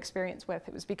a lot of experience with.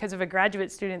 It was because of a graduate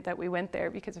student that we went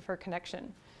there because of her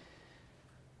connection.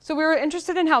 So we were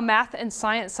interested in how math and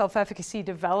science self-efficacy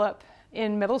develop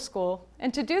in middle school.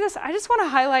 And to do this, I just want to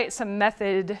highlight some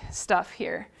method stuff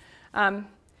here.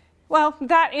 Well,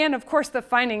 that and of course the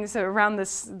findings around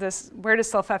this where does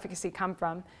self-efficacy come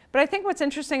from? But I think what's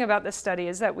interesting about this study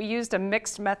is that we used a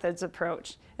mixed methods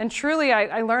approach. And truly,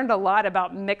 I learned a lot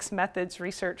about mixed methods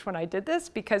research when I did this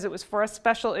because it was for a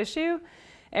special issue.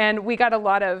 And we got a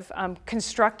lot of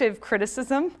constructive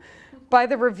criticism by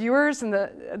the reviewers and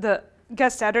the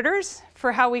guest editors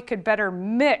for how we could better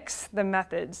mix the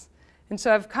methods. And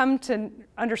so I've come to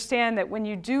understand that when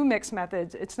you do mixed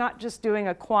methods, it's not just doing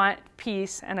a quant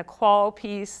piece and a qual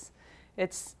piece.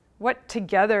 It's what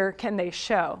together can they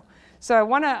show. So I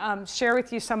want to share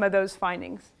with you some of those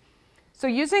findings. So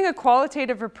using a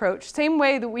qualitative approach, same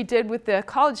way that we did with the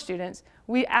college students,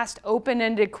 we asked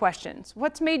open-ended questions.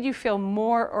 What's made you feel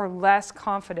more or less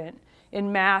confident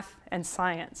in math and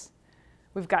science?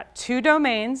 We've got 2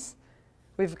 domains.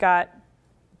 We've got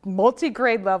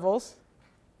multi-grade levels.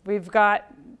 We've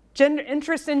got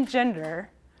interest in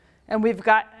gender, and we've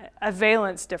got a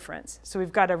valence difference. So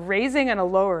we've got a raising and a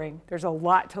lowering. There's a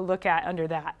lot to look at under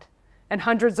that, and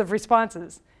hundreds of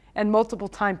responses, and multiple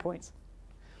time points.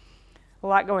 A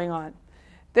lot going on.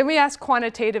 Then we asked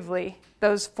quantitatively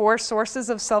those 4 sources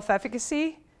of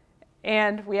self-efficacy,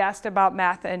 and we asked about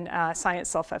math and science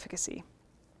self-efficacy.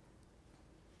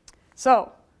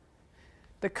 So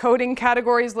the coding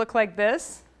categories look like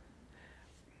this.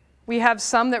 We have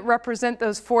some that represent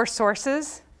those 4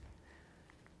 sources.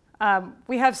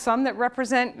 We have some that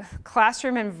represent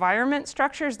classroom environment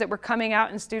structures that were coming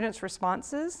out in students'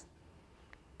 responses.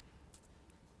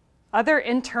 Other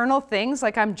internal things,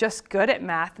 like I'm just good at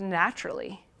math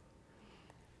naturally.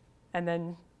 And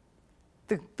then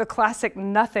the classic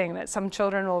nothing that some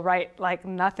children will write, like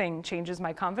nothing changes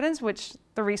my confidence, which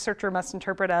the researcher must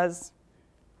interpret as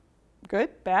good,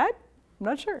 bad, I'm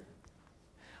not sure.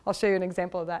 I'll show you an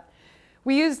example of that.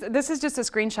 This is just a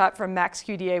screenshot from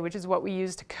MaxQDA, which is what we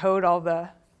use to code all the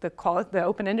the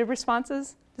open-ended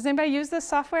responses. Does anybody use this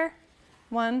software?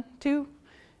 1, 2?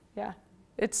 Yeah.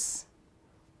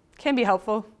 Can be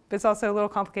helpful, but it's also a little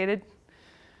complicated.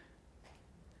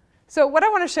 So what I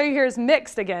want to show you here is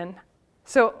mixed again.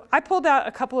 So I pulled out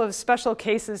a couple of special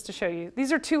cases to show you.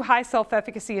 These are 2 high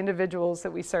self-efficacy individuals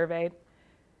that we surveyed.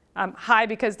 High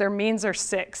because their means are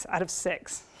 6 out of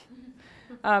 6.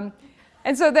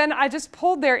 And so then I just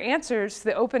pulled their answers to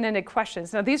the open-ended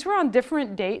questions. Now these were on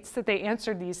different dates that they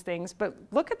answered these things, but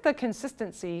look at the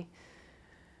consistency.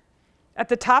 At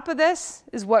the top of this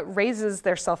is what raises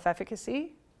their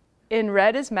self-efficacy. In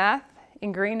red is math,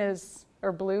 in green is,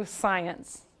 or blue,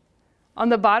 science. On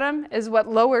the bottom is what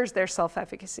lowers their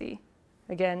self-efficacy.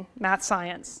 Again, math,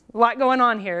 science. A lot going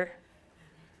on here.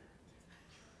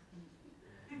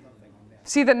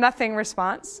 See the nothing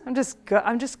response? I'm just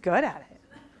good at it.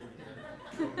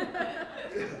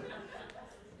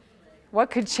 What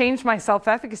could change my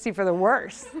self-efficacy for the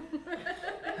worse?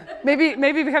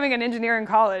 Maybe becoming an engineer in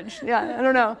college. Yeah, I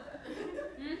don't know.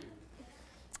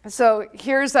 So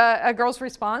here's a girl's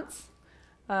response.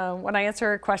 When I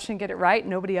answer a question, get it right,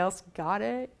 nobody else got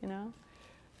it, you know.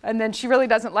 And then she really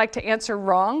doesn't like to answer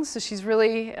wrong, so she's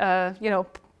really, you know,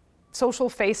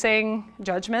 social-facing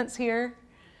judgments here.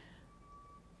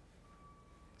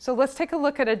 So let's take a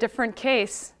look at a different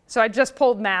case. So I just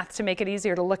pulled math to make it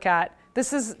easier to look at.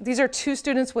 These are 2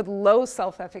 students with low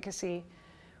self-efficacy.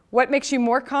 What makes you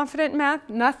more confident in math?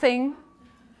 Nothing.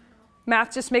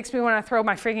 Math just makes me want to throw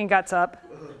my freaking guts up.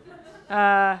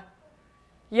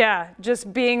 Yeah,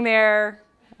 just being there.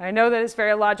 I know that it's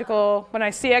very logical. When I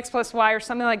see x plus y or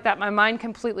something like that, my mind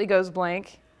completely goes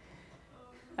blank.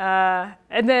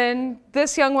 And then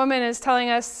this young woman is telling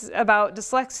us about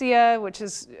dyslexia, which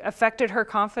has affected her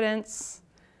confidence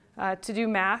to do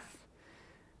math.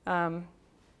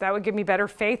 That would give me better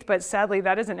faith, but sadly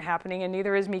that isn't happening, and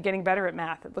neither is me getting better at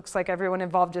math. It looks like everyone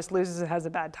involved just loses and has a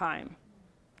bad time.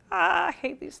 I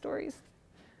hate these stories.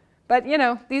 But you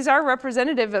know, these are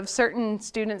representative of certain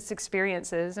students'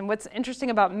 experiences, and what's interesting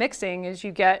about mixing is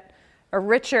you get a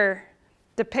richer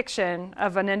depiction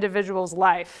of an individual's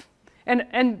life.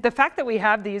 And the fact that we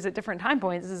have these at different time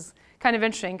points is kind of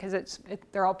interesting because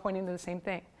they're all pointing to the same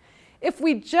thing. If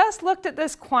we just looked at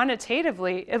this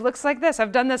quantitatively, it looks like this.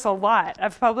 I've done this a lot.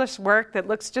 I've published work that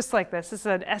looks just like this. This is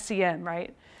an SEM,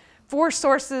 right? 4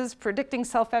 sources predicting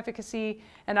self-efficacy,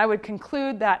 and I would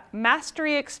conclude that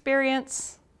mastery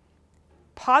experience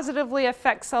positively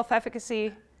affects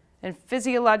self-efficacy, and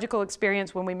physiological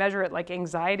experience, when we measure it like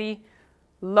anxiety,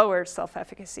 lowers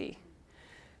self-efficacy.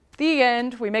 The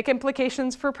end, we make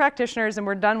implications for practitioners, and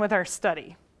we're done with our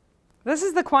study. This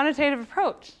is the quantitative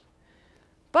approach.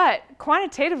 But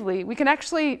quantitatively, we can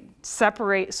actually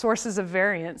separate sources of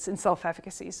variance in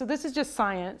self-efficacy. So this is just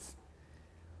science.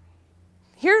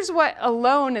 Here's what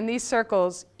alone in these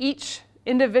circles each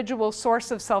individual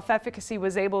source of self-efficacy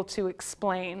was able to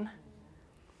explain.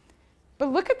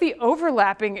 But look at the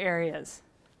overlapping areas.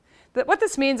 What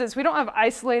this means is we don't have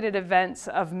isolated events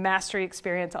of mastery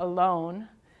experience alone.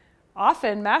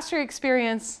 Often, mastery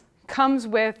experience comes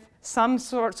with some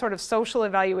sort of social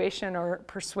evaluation or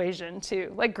persuasion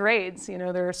too, like grades. You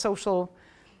know, they're a social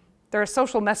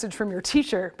message from your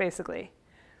teacher, basically.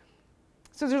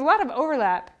 So there's a lot of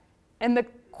overlap, and the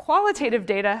qualitative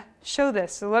data show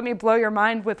this. So let me blow your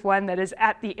mind with one that is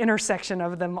at the intersection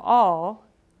of them all.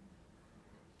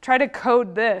 Try to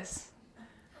code this.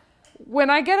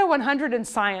 When I get a 100 in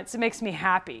science, it makes me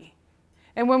happy.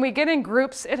 And when we get in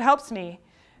groups, it helps me.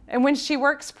 And when she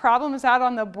works problems out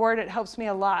on the board, it helps me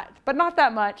a lot. But not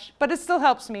that much, but it still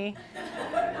helps me.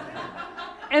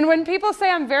 And when people say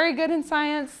I'm very good in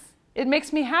science, it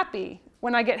makes me happy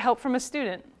when I get help from a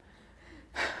student.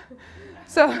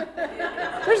 So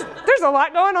there's a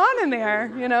lot going on in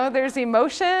there. You know, there's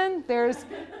emotion, there's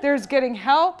getting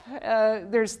help,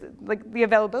 there's like the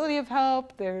availability of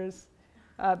help, there's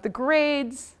the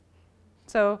grades.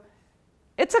 So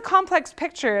it's a complex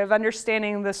picture of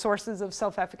understanding the sources of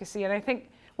self-efficacy, and I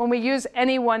think when we use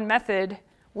any one method,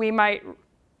 we might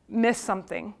miss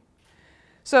something.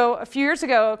 So a few years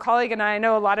ago, a colleague and I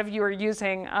know a lot of you are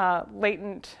using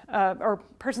latent or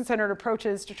person-centered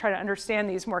approaches to try to understand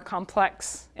these more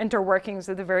complex interworkings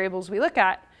of the variables we look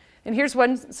at. And here's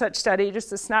one such study,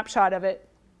 just a snapshot of it.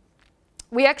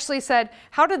 We actually said,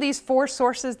 how do these 4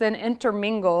 sources then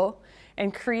intermingle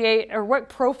and create, or what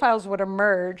profiles would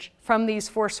emerge from these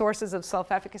 4 sources of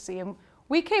self-efficacy? And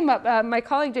we came up, my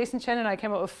colleague Jason Chen and I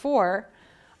came up with 4.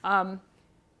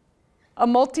 A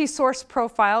multi-source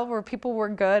profile where people were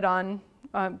good on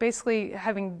basically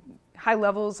having high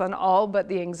levels on all but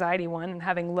the anxiety one and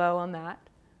having low on that.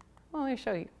 Well, let me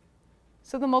show you.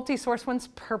 So the multi-source one's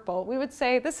purple. We would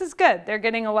say this is good. They're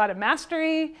getting a lot of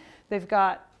mastery. They've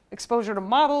got exposure to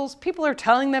models. People are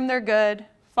telling them they're good.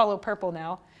 Follow purple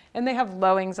now. And they have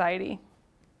low anxiety.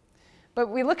 But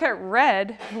we look at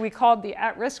red, who we called the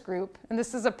at-risk group, and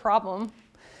this is a problem.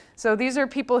 So these are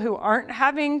people who aren't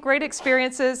having great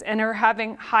experiences and are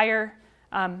having higher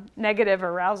negative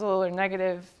arousal or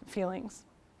negative feelings.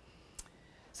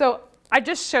 So I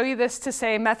just show you this to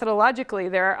say methodologically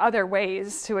there are other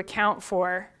ways to account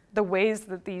for the ways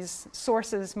that these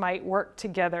sources might work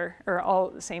together or all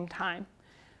at the same time.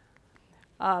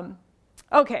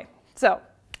 Okay, so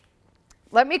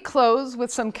let me close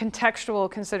with some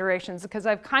contextual considerations because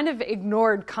I've kind of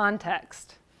ignored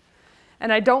context.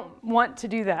 And I don't want to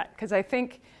do that because I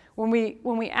think when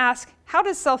we ask, how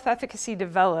does self-efficacy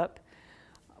develop?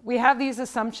 We have these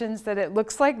assumptions that it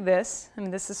looks like this. I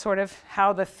mean, this is sort of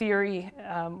how the theory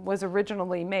was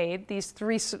originally made. These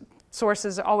three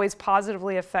sources always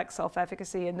positively affect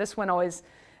self-efficacy, and this one always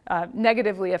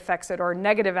negatively affects it, or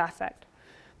negative affect.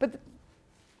 But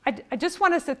I just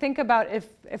want us to think about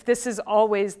if this is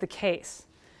always the case.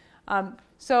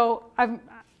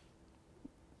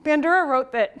 Bandura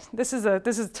wrote that, this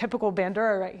is typical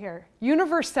Bandura right here.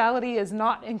 Universality is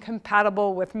not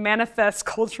incompatible with manifest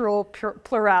cultural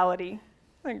plurality.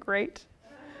 Isn't that great?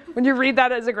 When you read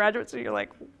that as a graduate student, you're like,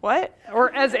 what?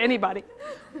 Or as anybody,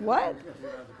 what?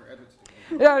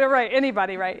 Yeah, right,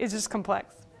 anybody, right? It's just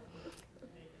complex.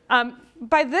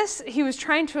 By this, he was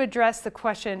trying to address the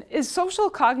question, is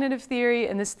social cognitive theory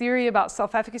and this theory about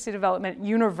self-efficacy development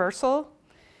universal?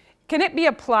 Can it be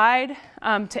applied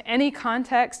to any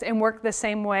context and work the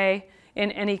same way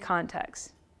in any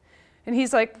context? And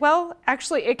he's like, well,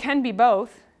 actually, it can be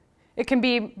both. It can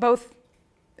be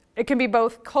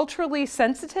both culturally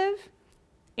sensitive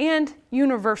and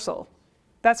universal.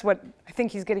 That's what I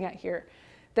think he's getting at here.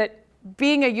 That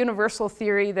being a universal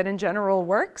theory that in general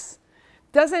works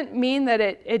doesn't mean that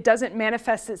it doesn't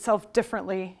manifest itself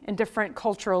differently in different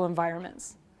cultural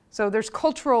environments. So there's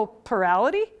cultural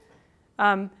plurality.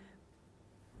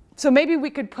 So maybe we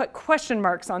could put question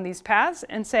marks on these paths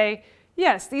and say,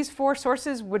 yes, these four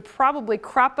sources would probably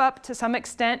crop up to some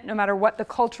extent no matter what the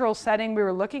cultural setting we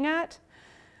were looking at.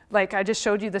 Like I just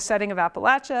showed you the setting of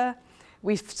Appalachia.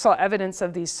 We saw evidence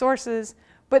of these sources.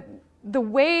 But the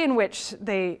way in which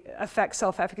they affect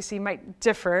self-efficacy might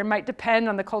differ. It might depend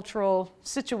on the cultural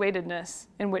situatedness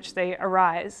in which they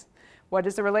arise. What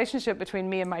is the relationship between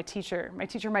me and my teacher? My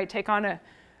teacher might take on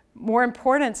more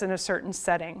importance in a certain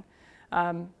setting.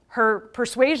 Her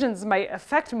persuasions might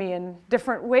affect me in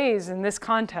different ways in this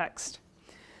context.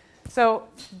 So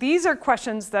these are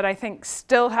questions that I think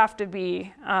still have to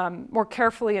be more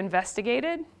carefully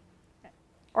investigated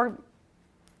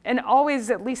and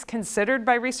always at least considered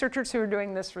by researchers who are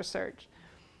doing this research.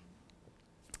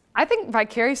 I think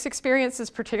vicarious experience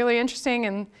is particularly interesting,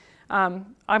 and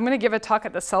I'm going to give a talk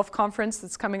at the SELF conference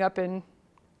that's coming up in,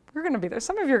 we're going to be there,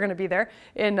 some of you are going to be there,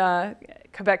 in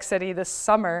Quebec City this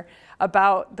summer,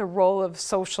 about the role of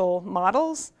social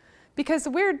models. Because the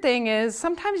weird thing is,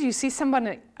 sometimes you see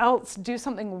someone else do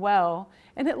something well,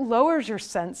 and it lowers your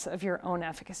sense of your own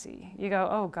efficacy. You go,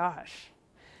 oh gosh,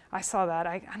 I saw that,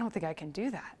 I don't think I can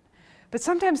do that. But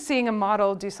sometimes seeing a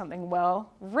model do something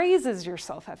well raises your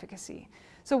self-efficacy.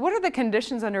 So what are the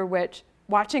conditions under which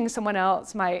watching someone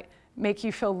else might make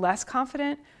you feel less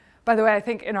confident? By the way, I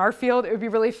think in our field, it would be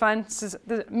really fun, this is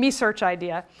the me search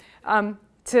idea,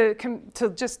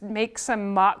 to just make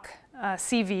some mock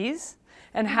CVs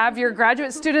and have your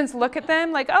graduate students look at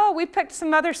them like, oh, we picked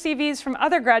some other CVs from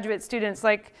other graduate students,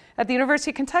 like at the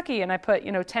University of Kentucky, and I put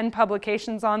 10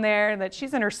 publications on there that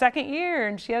she's in her second year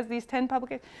and she has these 10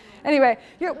 publications. Anyway,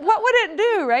 what would it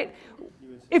do, right?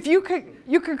 If you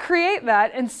could create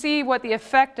that and see what the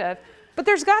effect of, but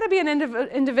there's got to be an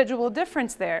individual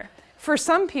difference there. For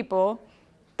some people,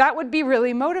 that would be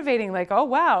really motivating, like, oh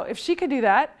wow, if she could do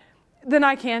that, then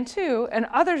I can too. And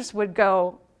others would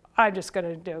go, I'm just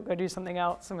going to go do something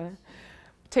else. I'm going to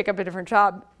take up a different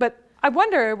job. But I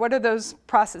wonder, what are those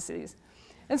processes?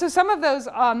 And so some of those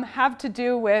have to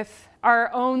do with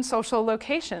our own social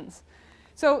locations.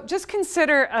 So just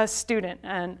consider a student,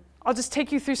 and I'll just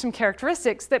take you through some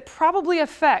characteristics that probably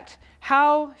affect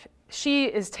how she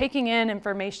is taking in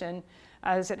information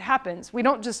as it happens. We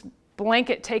don't just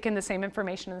blanket take in the same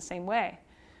information in the same way.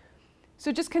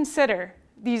 So just consider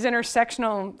these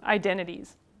intersectional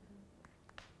identities.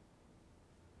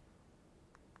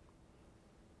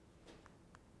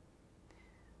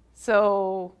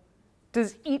 So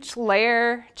does each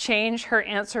layer change her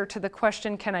answer to the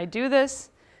question, can I do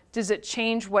this? Does it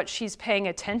change what she's paying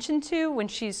attention to when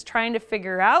she's trying to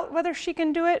figure out whether she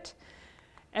can do it?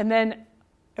 And then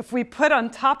if we put on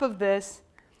top of this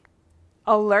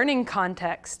a learning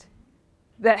context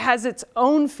that has its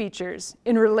own features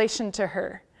in relation to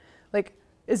her, like,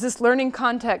 is this learning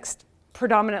context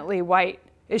predominantly white?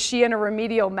 Is she in a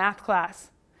remedial math class?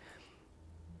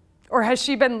 Or has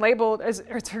she been labeled as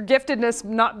her giftedness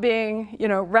not being,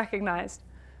 recognized?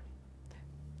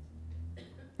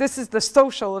 This is the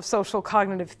social of social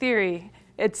cognitive theory.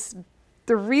 It's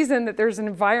the reason that there's an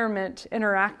environment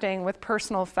interacting with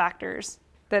personal factors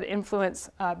that influence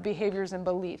behaviors and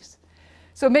beliefs.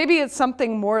 So maybe it's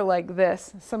something more like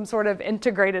this, some sort of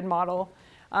integrated model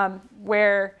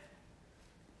where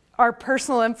our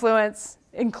personal influence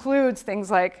includes things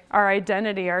like our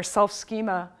identity, our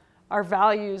self-schema, our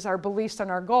values, our beliefs, and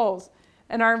our goals.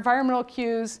 And our environmental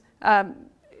cues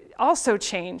also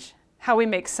change how we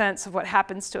make sense of what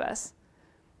happens to us.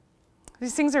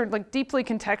 These things are like deeply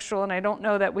contextual, and I don't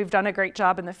know that we've done a great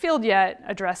job in the field yet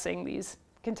addressing these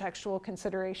contextual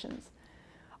considerations.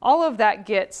 All of that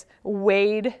gets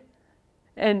weighed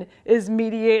and is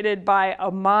mediated by a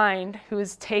mind who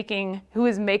is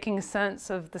making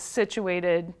sense of the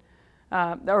situated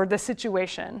or the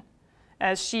situation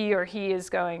as she or he is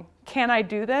going, can I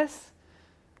do this?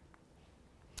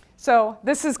 So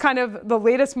this is kind of the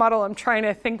latest model I'm trying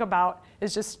to think about,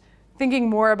 is just thinking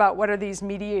more about what are these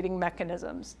mediating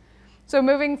mechanisms. So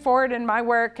moving forward in my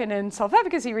work and in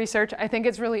self-efficacy research, I think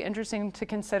it's really interesting to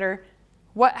consider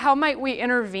how might we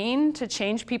intervene to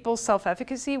change people's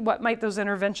self-efficacy? What might those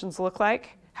interventions look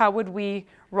like? How would we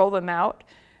roll them out?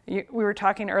 We were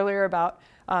talking earlier about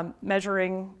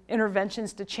measuring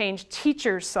interventions to change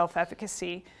teachers'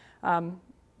 self-efficacy. Some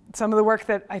of the work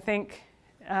that I think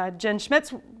Jen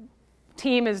Schmidt's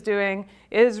team is doing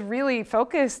is really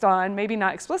focused on, maybe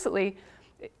not explicitly,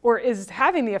 or is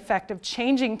having the effect of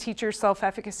changing teachers'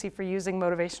 self-efficacy for using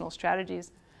motivational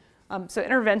strategies. So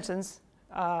interventions,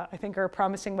 I think, are a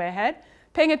promising way ahead.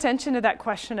 Paying attention to that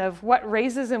question of what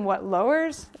raises and what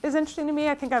lowers is interesting to me.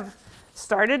 I think I've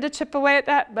started to chip away at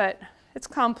that, but it's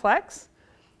complex.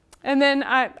 And then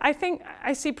I think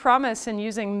I see promise in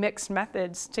using mixed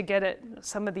methods to get at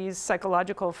some of these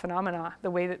psychological phenomena, the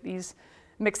way that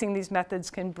mixing these methods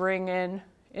can bring in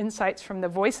insights from the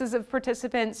voices of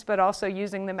participants, but also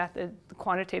using the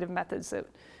quantitative methods that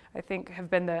I think have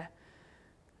been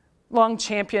long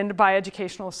championed by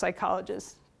educational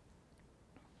psychologists.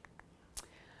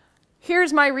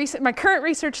 Here's my current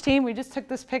research team. We just took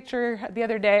this picture the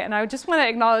other day, and I just want to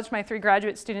acknowledge my 3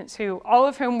 graduate students, all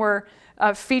of whom were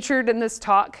featured in this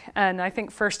talk, and I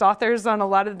think first authors on a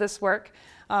lot of this work,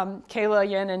 Kayla,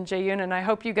 Yin, and Jae-yoon, and I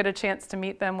hope you get a chance to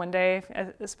meet them one day,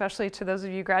 especially to those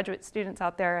of you graduate students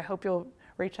out there. I hope you'll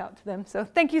reach out to them. So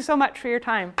thank you so much for your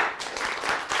time.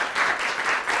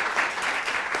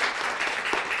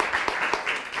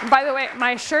 By the way,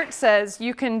 my shirt says,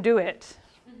 "You can do it."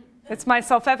 It's my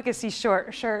self-efficacy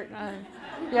shirt.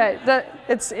 Yeah,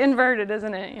 it's inverted,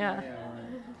 isn't it? Yeah.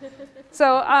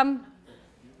 So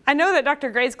I know that Dr.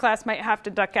 Gray's class might have to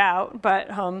duck out, but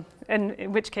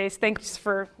in which case, thanks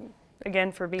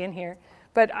again for being here.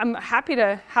 But I'm happy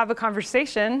to have a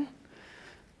conversation.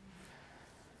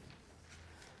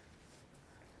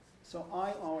 So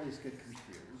I always get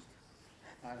confused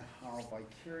on how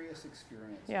vicarious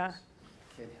experiences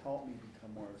can help me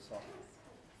become more of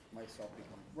myself.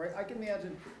 Right? I can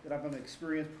imagine that I'm an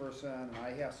experienced person and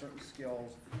I have certain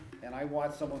skills, and I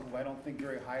watch someone who I don't think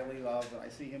very highly of, and I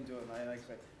see him do it, and I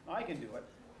say, I can do it.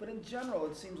 But in general,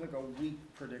 it seems like a weak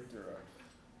predictor of.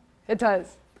 It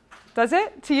does. Does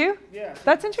it to you? Yeah.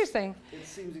 That's interesting. It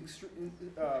seems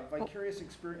vicarious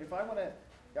experience. If I want to,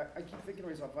 I keep thinking to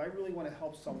myself, if I really want to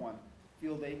help someone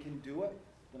feel they can do it,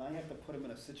 then I have to put them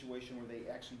in a situation where they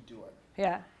actually do it.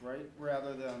 Yeah. Right?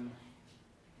 Rather than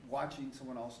watching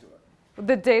someone else do it.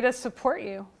 The data support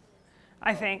you,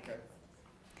 I think. Okay.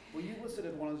 Well, you listed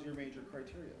as one of your major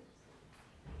criteria,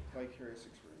 vicarious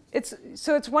experience.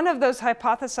 It's one of those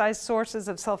hypothesized sources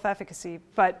of self-efficacy,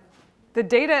 but the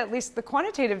data, at least the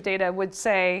quantitative data, would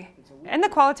say, and the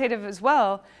qualitative as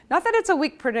well, not that it's a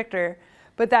weak predictor,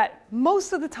 but that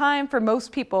most of the time for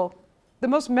most people, the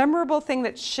most memorable thing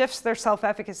that shifts their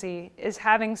self-efficacy is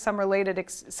having some related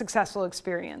successful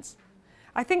experience.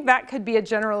 I think that could be a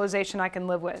generalization I can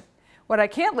live with. What I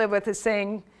can't live with is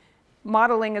saying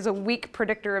modeling is a weak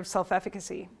predictor of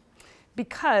self-efficacy,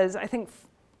 because I think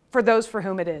for those for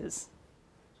whom it is,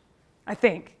 I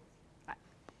think.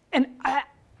 And I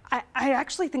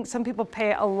actually think some people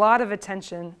pay a lot of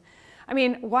attention. I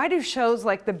mean, why do shows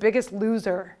like The Biggest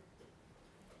Loser?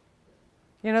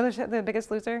 You know The Biggest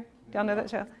Loser? Do y'all know that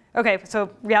show? Okay, so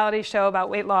reality show about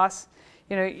weight loss.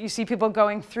 You know, you see people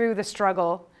going through the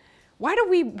struggle. Why do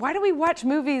we watch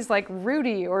movies like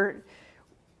Rudy or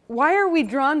why are we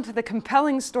drawn to the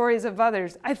compelling stories of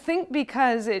others? I think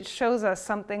because it shows us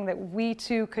something that we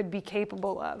too could be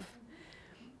capable of.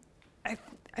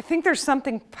 I think there's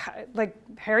something like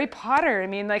Harry Potter. I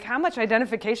mean, like how much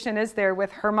identification is there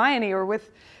with Hermione or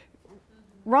with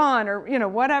Ron or, you know,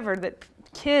 whatever, that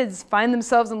kids find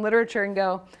themselves in literature and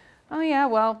go, oh yeah,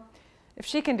 well, if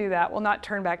she can do that, we'll not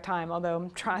turn back time,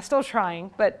 although I'm still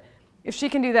trying, but if she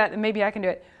can do that, then maybe I can do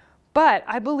it. But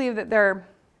I believe that they're,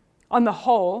 on the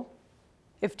whole,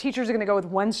 if teachers are going to go with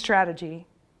one strategy,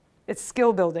 it's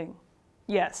skill building.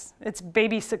 Yes. It's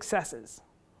baby successes.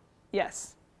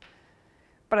 Yes.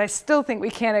 But I still think we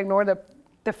can't ignore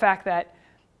the fact that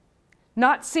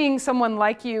not seeing someone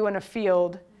like you in a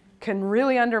field can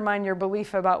really undermine your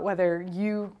belief about whether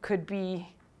you could be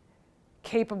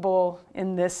capable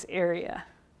in this area.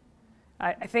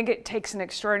 I think it takes an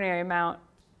extraordinary amount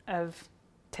of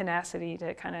tenacity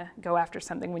to kind of go after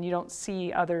something when you don't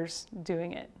see others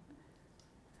doing it.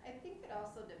 I think it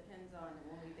also depends on,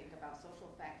 when we think about social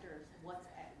factors, what's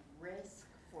at risk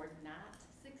for not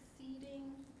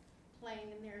succeeding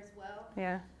playing in there as well.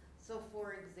 Yeah. So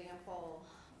for example,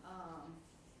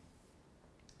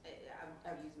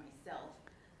 I'll use myself,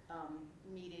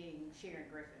 meeting Sharon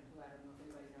Griffin, who I don't know if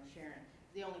anybody knows Sharon,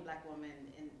 the only black woman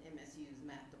in MSU's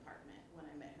math department when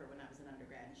I met her when I was an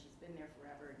undergrad, and she's been there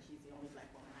forever, and she's the only black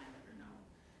woman I've ever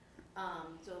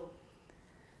known. So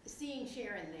seeing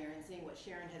Sharon there and seeing what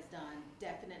Sharon has done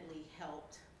definitely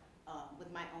helped with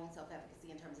my own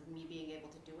self-efficacy in terms of me being able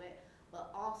to do it,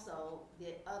 but also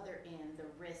the other end,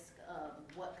 the risk of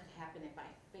what could happen if I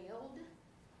failed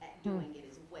at doing it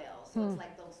as well. So it's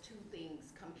like those two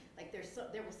things come, like there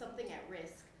was something at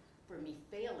risk for me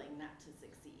failing not to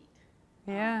succeed.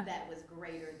 Yeah. That was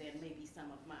greater than maybe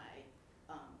some of my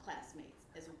classmates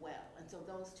as well. And so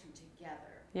those two together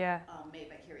made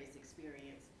vicarious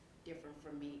experience different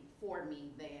for me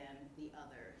than the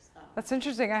others. That's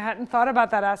interesting. I hadn't thought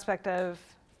about that aspect of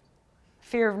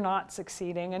fear of not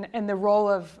succeeding and the role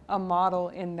of a model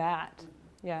in that.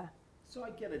 Yeah. So I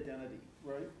get identity,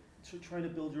 right? So trying to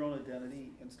build your own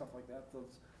identity and stuff like that.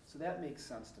 So that makes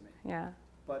sense to me. Yeah.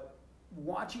 But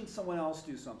watching someone else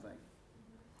do something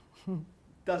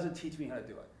doesn't teach me how to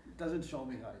do it. It doesn't show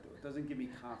me how to do it. It doesn't give me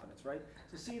confidence, right?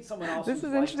 So seeing someone else who's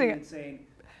like me and saying,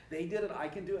 they did it, I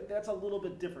can do it, that's a little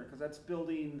bit different because that's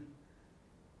building,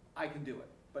 I can do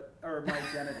it, or my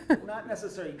identity, but not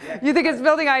necessarily yet. You think it's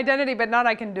building identity, but not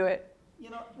I can do it. You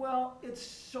know, well,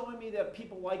 it's showing me that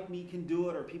people like me can do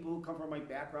it, or people who come from my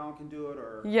background can do it,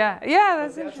 or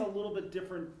that's a little bit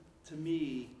different to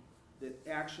me. That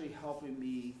actually helping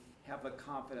me have the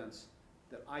confidence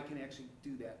that I can actually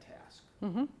do that task.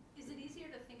 Mm-hmm. Is it easier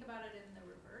to think about it in the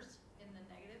reverse, in the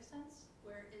negative sense?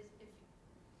 Where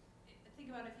think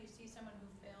about if you see someone who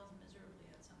fails miserably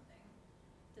at something,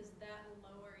 does that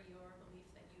lower your belief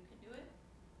that you can do it?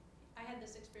 I had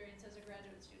this experience as a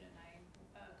graduate student.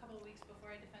 A couple of weeks before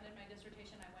I defended my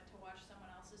dissertation, I went to watch someone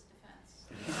else's defense.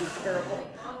 This is terrible.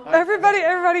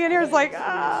 Everybody in here is like,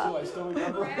 ah. I still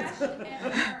remember. Crashed and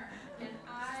burned. And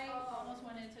I almost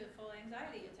went into full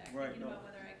anxiety attack thinking about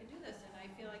whether I could do this. And I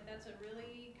feel like that's a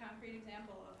really concrete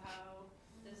example of how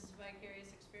this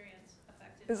vicarious experience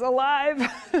affected is alive.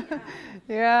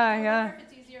 Yeah. I wonder if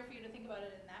it's easier for you to think about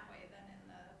it in that way than in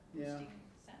the boosting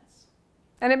sense.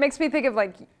 And it makes me think of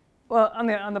like, well,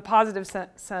 on the positive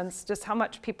sense, just how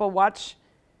much people watch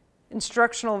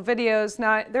instructional videos.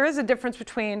 Now, there is a difference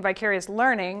between vicarious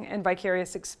learning and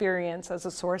vicarious experience as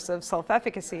a source of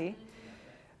self-efficacy.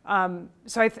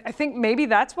 So I think maybe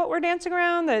that's what we're dancing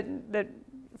around, that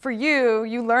for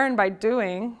you learn by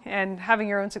doing and having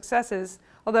your own successes.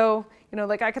 Although, you know,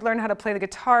 like I could learn how to play the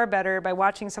guitar better by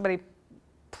watching somebody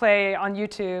play on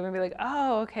YouTube and be like,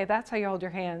 oh, okay, that's how you hold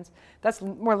your hands. That's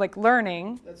more like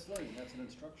learning. That's learning, that's an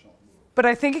instructional. But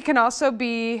I think it can also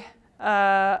be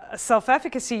a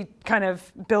self-efficacy kind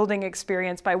of building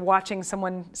experience by watching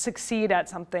someone succeed at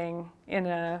something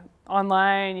in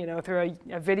online, you know, through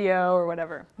a video or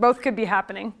whatever. Both could be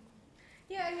happening.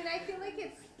 Yeah, I mean, I feel like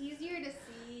it's easier to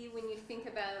see when you think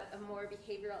about a more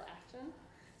behavioral action.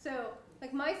 So,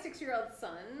 like my 6-year-old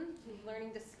son, who's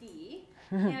learning to ski,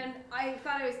 and I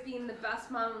thought I was being the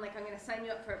best mom, like I'm going to sign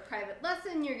you up for a private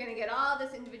lesson, you're going to get all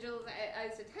this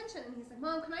individualized attention, and he's like,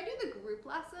 Mom, can I do the group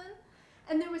lesson?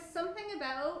 And there was something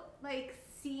about like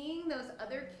seeing those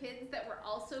other kids that were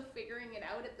also figuring it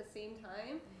out at the same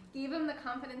time, gave him the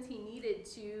confidence he needed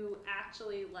to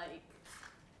actually like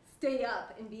stay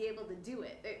up and be able to do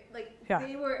it.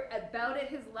 They were about at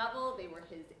his level, they were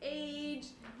his age,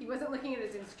 he wasn't looking at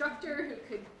his instructor who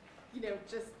could, you know,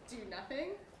 just do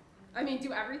nothing. I mean,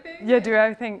 do everything. Yeah, do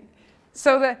everything.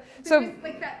 So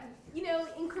like you know,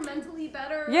 incrementally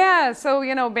better? Yeah, so,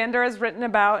 you know, Bandura's written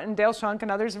about, and Dale Schunk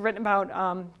and others have written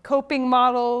about coping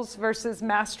models versus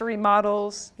mastery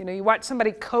models. You know, you watch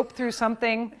somebody cope through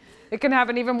something, it can have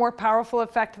an even more powerful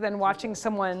effect than watching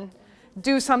someone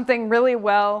do something really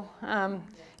well.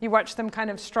 You watch them kind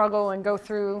of struggle and go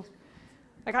through.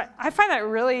 Like, I find that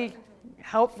really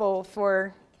helpful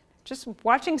for just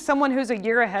watching someone who's a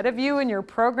year ahead of you in your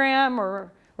program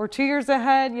or 2 years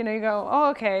ahead. You know, you go, oh,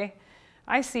 okay,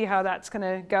 I see how that's going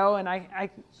to go, and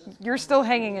you're still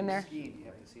hanging in there. Skiing, you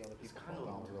have to see other people fall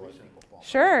down to other people fall.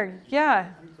 Sure,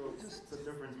 yeah. So just the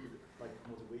difference between like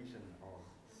motivation or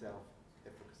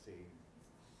self-efficacy,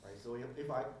 right? So if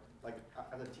I, like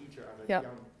as a teacher, as a Yep.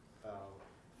 young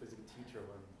physics teacher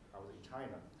when I was in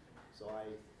China, so I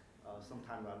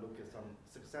sometimes I look at some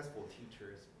successful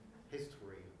teachers'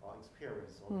 history or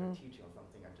experience or their teaching or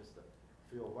something, I just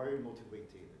feel very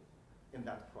motivated in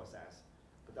that process.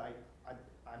 But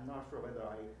I'm not sure whether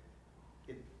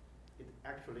it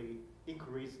actually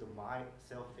increased my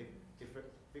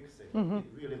self-efficacy. It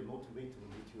really motivated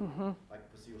me to like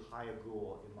pursue higher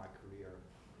goal in my career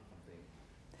or something.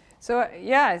 So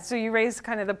yeah, so you raised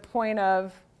kind of the point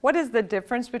of what is the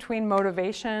difference between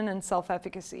motivation and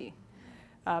self-efficacy?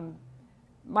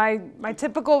 My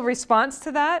typical response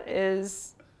to that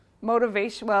is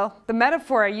motivation. Well, the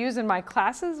metaphor I use in my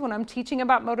classes when I'm teaching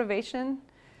about motivation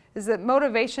is that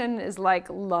motivation is like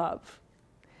love.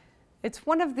 It's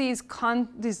one of these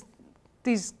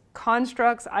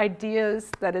constructs,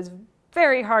 ideas that is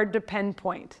very hard to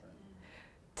pinpoint.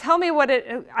 Tell me what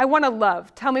I want to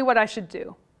love. Tell me what I should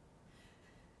do.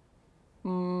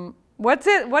 What's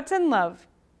in love?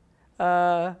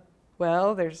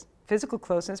 Well, there's physical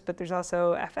closeness, but there's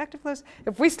also affective closeness.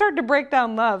 If we start to break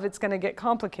down love, it's going to get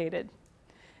complicated.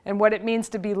 And what it means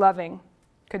to be loving.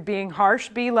 Could being harsh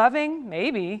be loving?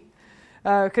 Maybe.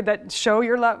 Could that show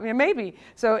your love? Yeah, maybe.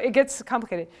 So it gets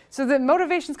complicated. So the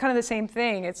motivation is kind of the same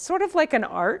thing. It's sort of like an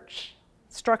arch,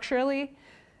 structurally.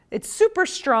 It's super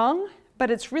strong,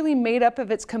 but it's really made up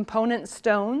of its component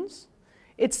stones.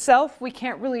 Itself, we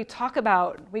can't really talk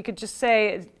about. We could just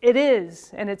say it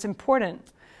is, and it's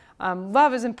important.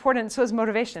 Love is important, so is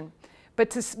motivation. But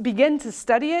to begin to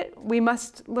study it, we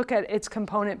must look at its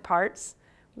component parts,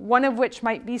 one of which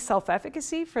might be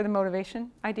self-efficacy for the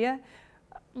motivation idea.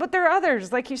 But there are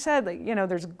others, like you said, like, you know,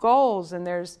 there's goals, and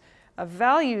there's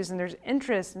values, and there's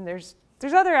interests, and there's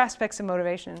other aspects of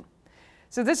motivation.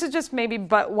 So this is just maybe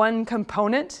but one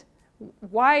component.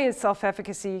 Why is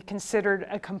self-efficacy considered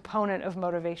a component of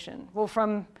motivation? Well,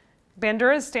 from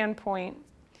Bandura's standpoint,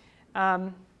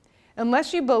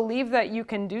 unless you believe that you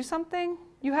can do something,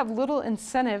 you have little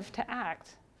incentive to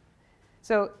act.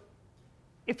 So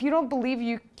if you don't believe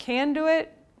you can do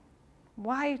it,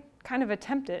 why kind of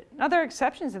attempt it? Now, there are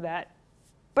exceptions to that.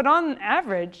 But on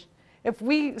average, if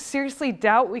we seriously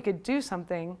doubt we could do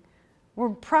something, we're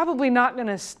probably not going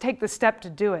to take the step to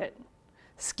do it.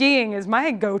 Skiing is my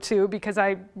go-to because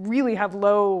I really have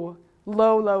low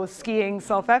skiing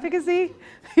self-efficacy.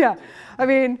 Yeah, I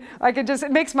mean,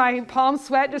 it makes my palms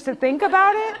sweat just to think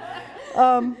about it.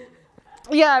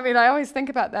 Yeah, I mean, I always think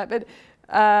about that. But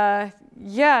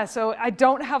yeah, so I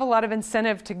don't have a lot of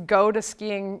incentive to go to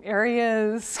skiing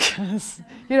areas because,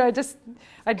 you know,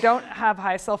 I don't have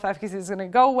high self-efficacy. It's going to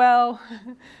go well.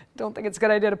 Don't think it's a good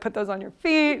idea to put those on your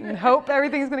feet and hope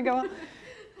everything's going to go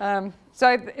well.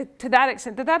 So to that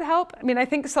extent, did that help? I mean, I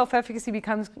think self-efficacy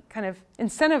becomes kind of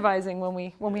incentivizing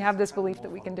when we have this belief that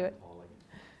we can do it.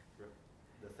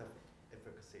 The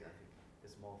self-efficacy, I think,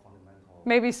 is more fundamental.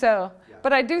 Maybe so. Yeah.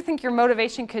 But I do think your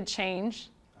motivation could change,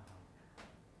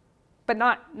 but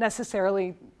not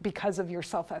necessarily because of your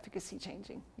self-efficacy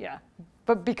changing. Yeah.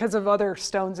 But because of other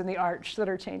stones in the arch that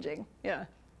are changing. Yeah.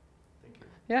 Thank you.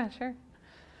 Yeah, sure.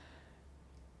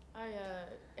 I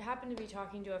happened to be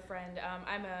talking to a friend.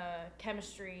 I'm a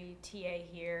chemistry TA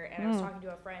here, and I was talking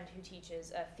to a friend who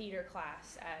teaches a theater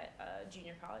class at a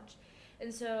junior college.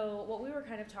 And so what we were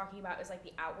kind of talking about is like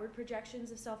the outward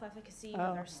projections of self-efficacy with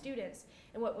our students.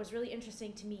 And what was really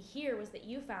interesting to me here was that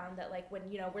you found that like when,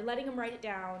 you know, we're letting them write it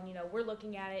down, you know, we're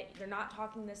looking at it, they're not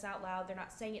talking this out loud, they're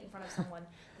not saying it in front of someone.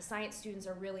 The science students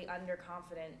are really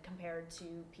underconfident compared to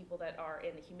people that are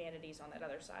in the humanities on that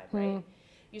other side, right?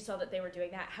 You saw that they were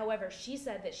doing that. However, she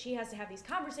said that she has to have these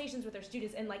conversations with her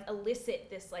students and like elicit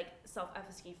this like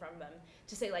self-efficacy from them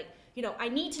to say like, you know, I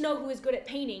need to know who is good at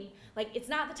painting. Like, it's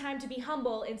not the time to be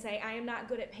humble and say, I am not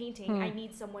good at painting. I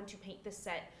need someone to paint this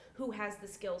set who has the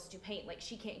skills to paint. Like,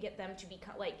 she can't get them to be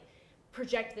like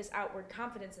project this outward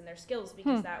confidence in their skills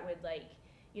because that would like,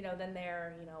 then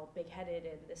they're, big-headed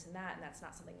and this and that, and that's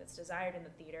not something that's desired in the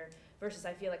theater. Versus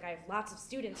I feel like I have lots of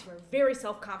students who are very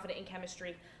self-confident in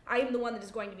chemistry. I am the one that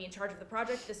is going to be in charge of the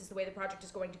project. This is the way the project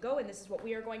is going to go, and this is what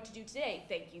we are going to do today.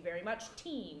 Thank you very much,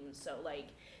 team. So,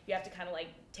 you have to kind of,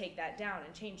 take that down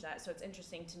and change that. So it's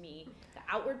interesting to me, the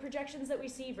outward projections that we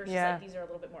see versus, these are a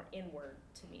little bit more inward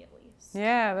to me, at least.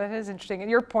 Yeah, that is interesting. And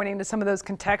you're pointing to some of those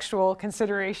contextual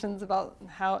considerations about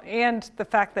how, and the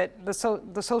fact that the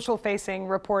social-facing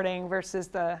reporting versus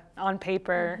the on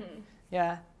paper. Mm-hmm.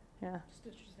 Yeah.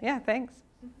 Yeah, thanks.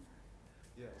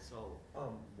 Yeah, so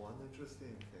one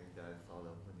interesting thing that I thought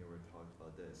of when you were talking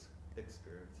about this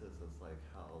experiences is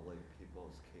how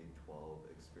people's K-12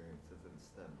 experiences in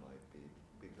STEM might be,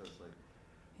 because for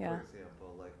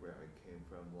example, where I came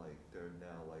from, they're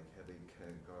now having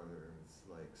kindergartens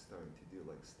starting to do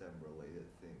STEM related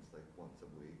things once a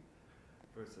week,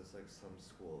 versus some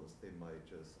schools they might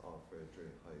just offer it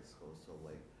during high school, so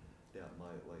that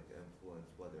might influence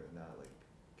whether or not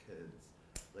kids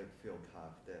feel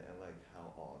confident and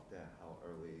how often, how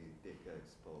early they get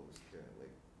exposed to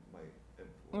it might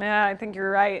influence. Yeah, I think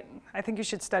you're right. I think you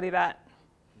should study that.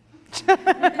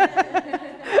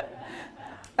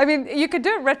 I mean, you could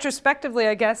do it retrospectively,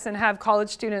 I guess, and have college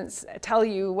students tell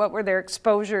you what were their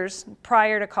exposures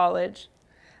prior to college.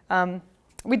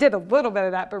 We did a little bit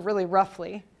of that, but really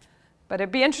roughly. But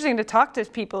it'd be interesting to talk to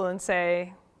people and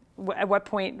say, at what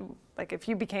point, if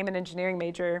you became an engineering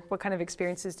major, what kind of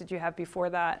experiences did you have before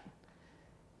that?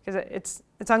 Because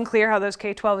it's unclear how those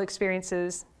K-12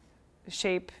 experiences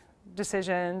shape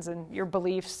decisions and your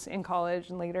beliefs in college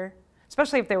and later,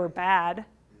 especially if they were bad,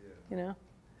 I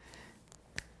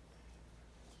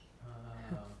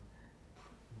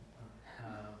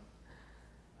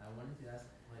wanted to ask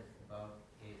about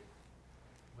it.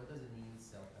 What does it mean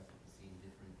self-efficacy in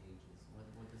different ages?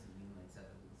 What does it mean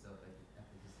self-efficacy of a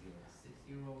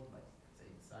 6-year-old, say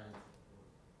in science,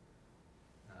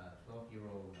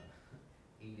 12-year-old,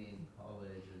 8 in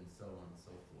college, and so on and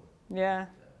so forth? Yeah.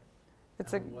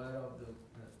 What of the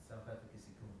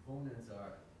self-efficacy components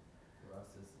are for us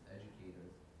as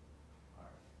educators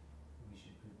we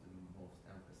should put the most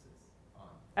emphasis on?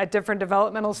 At different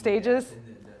developmental stages? Yes, in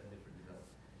the different developmental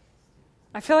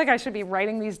stages. I feel like I should be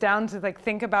writing these down to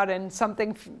think about in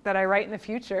something that I write in the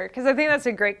future, because I think that's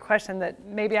a great question that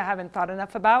maybe I haven't thought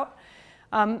enough about.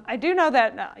 I do know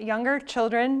that younger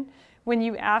children, when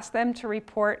you ask them to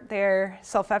report their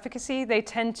self-efficacy, they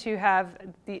tend to have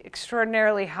the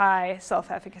extraordinarily high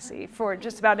self-efficacy for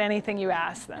just about anything you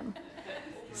ask them.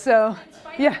 So,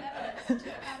 yeah.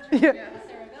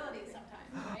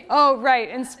 Oh,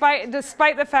 right.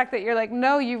 Despite the fact that you're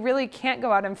no, you really can't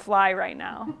go out and fly right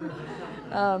now.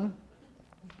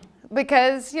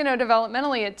 Because,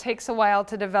 developmentally, it takes a while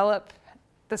to develop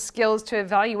the skills to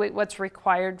evaluate what's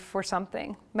required for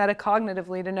something,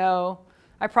 metacognitively to know,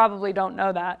 I probably don't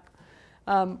know that.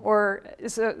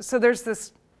 So there's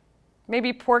this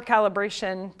maybe poor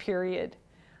calibration period.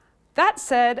 That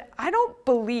said, I don't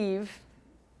believe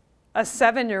a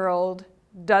 7-year-old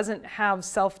doesn't have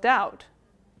self-doubt.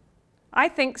 I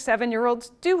think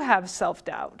 7-year-olds do have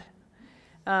self-doubt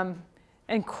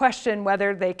and question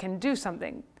whether they can do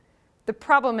something. The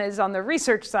problem is on the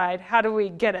research side, how do we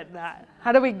get at that?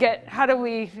 How do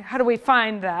we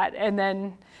find that? And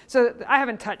then, so I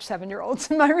haven't touched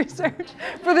 7-year-olds in my research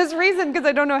for this reason, because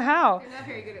I don't know how. You're not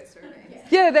very good at surveys.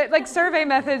 Yeah, survey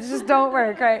methods just don't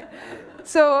work, right?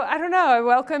 So I don't know, I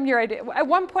welcome your idea. At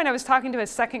one point I was talking to a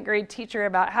 2nd grade teacher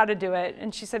about how to do it,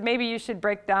 and she said maybe you should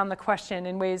break down the question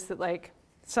in ways that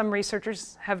some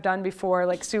researchers have done before,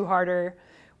 like Sue Harder,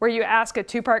 where you ask a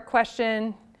 2-part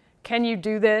question, can you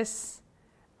do this?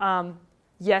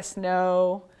 Yes,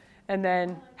 no, and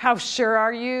then how sure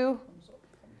are you?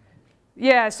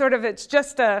 Yeah, sort of it's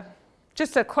just a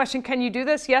question, can you do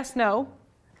this? Yes, no.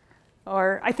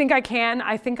 Or I think I can,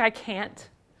 I think I can't.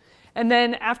 And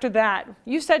then after that,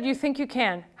 you said you think you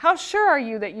can. How sure are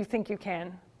you that you think you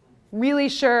can? Really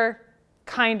sure,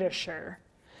 kind of sure.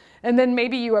 And then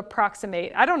maybe you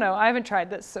approximate. I don't know, I haven't tried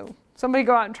this, so somebody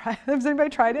go out and try it. Has anybody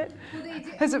tried it? Well, they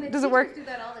do. Does it work? Do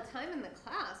that all the time in the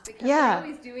class, because they're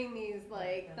always doing these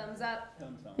thumbs up,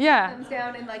 thumbs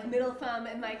down, and middle thumb,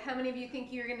 and how many of you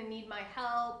think you're gonna need my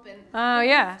help?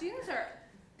 And students are,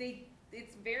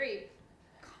 it's very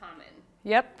common.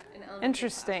 Yep. In elementary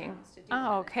Interesting. classrooms to do Oh,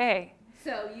 that. Okay.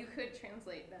 So you could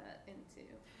translate that into.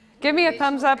 Give me a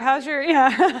thumbs up. How's your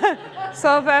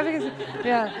self-efficacy?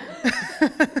 Yeah.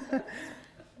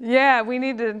 Yeah, we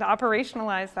need to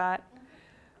operationalize that.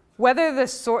 Whether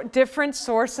the different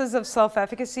sources of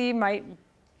self-efficacy might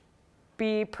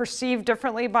be perceived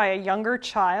differently by a younger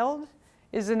child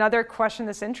is another question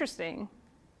that's interesting.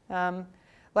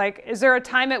 Like, is there a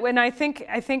time at when I think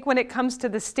when it comes to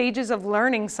the stages of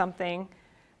learning something,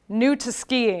 new to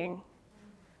skiing,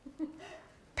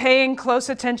 paying close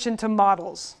attention to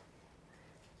models.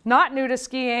 Not new to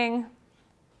skiing,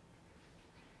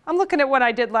 I'm looking at what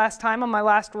I did last time on my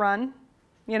last run.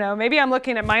 You know, maybe I'm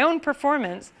looking at my own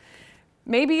performance.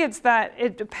 Maybe it's that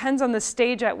it depends on the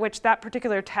stage at which that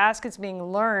particular task is being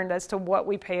learned as to what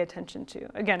we pay attention to.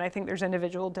 Again, I think there's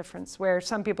individual difference where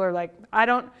some people are like,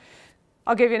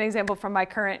 I'll give you an example from my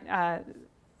current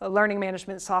learning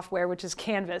management software, which is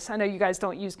Canvas. I know you guys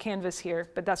don't use Canvas here,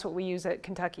 but that's what we use at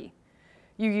Kentucky.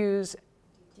 You use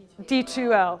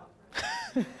D2L.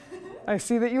 I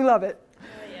see that you love it.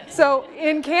 So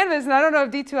in Canvas, and I don't know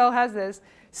if D2L has this,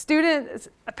 students,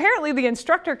 apparently the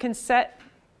instructor can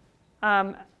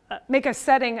make a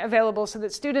setting available so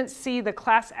that students see the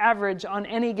class average on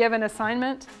any given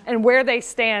assignment and where they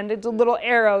stand. It's a little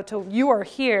arrow to you are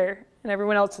here and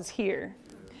everyone else is here.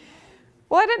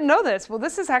 Well, I didn't know this. Well,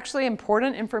 this is actually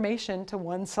important information to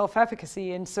one's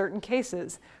self-efficacy in certain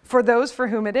cases, for those for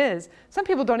whom it is. Some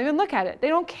people don't even look at it. They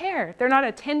don't care. They're not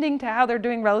attending to how they're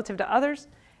doing relative to others.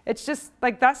 It's just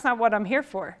like, that's not what I'm here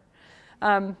for.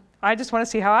 I just want to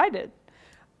see how I did.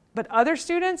 But other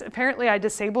students, apparently I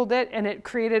disabled it, and it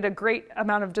created a great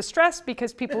amount of distress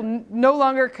because people no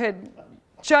longer could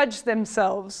judge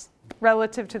themselves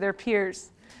relative to their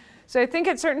peers. So I think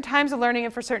at certain times of learning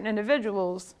and for certain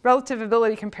individuals, relative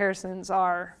ability comparisons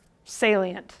are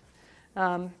salient.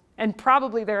 And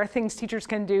probably there are things teachers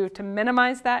can do to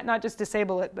minimize that, not just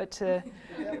disable it, but to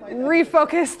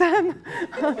refocus them.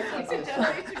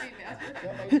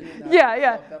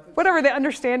 Yeah. Whatever the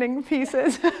understanding piece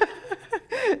is.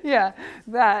 Yeah,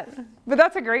 that. But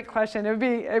that's a great question. It would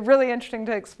be really interesting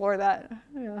to explore that.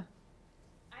 Yeah.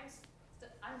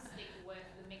 I'm sticking with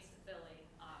the mixed ability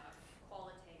of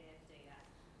qualitative data,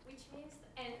 which means,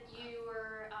 and you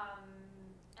were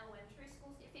elementary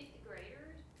schools, 5th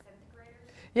graders, 7th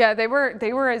graders? Yeah, they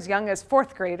were as young as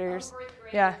 4th graders. 4th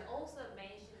graders. Yeah. Also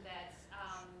mentioned that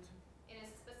in a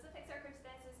specific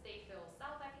circumstances they feel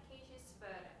self-efficacious,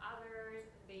 but others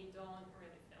they don't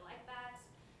really feel like that,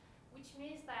 which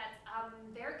means that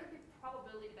there could be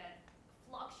probability that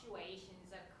fluctuations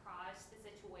across the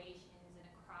situations and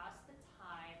across the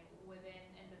time within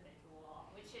individual,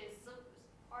 which is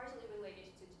partially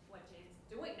related to what Jane's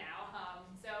doing now.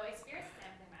 So experience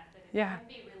sampling method can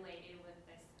be related with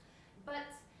this. But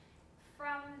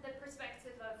from the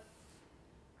perspective of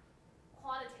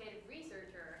quantitative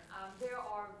researcher, there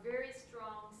are very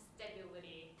strong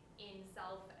stability in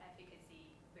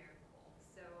self-efficacy variables.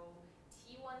 So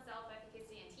T1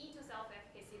 self-efficacy and T2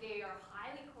 self-efficacy, they are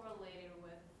highly correlated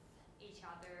with each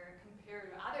other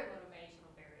compared to other motivational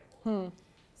variables.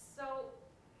 So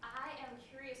I am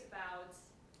curious about,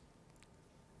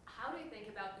 how do you think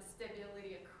about the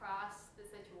stability across the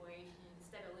situation,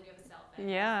 stability of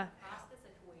self-efficacy across the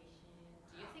situation?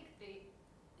 Do you think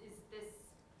is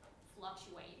this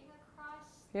fluctuating across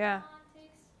context?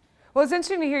 Well, it's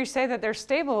interesting to hear you say that they're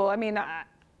stable. I mean,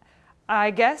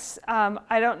 I guess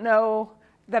I don't know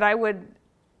that I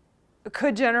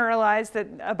could generalize that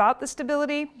about the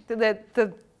stability. That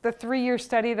the 3-year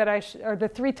study that or the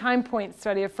 3 time point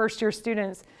study of first-year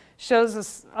students shows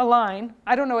us a line.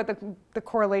 I don't know what the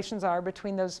correlations are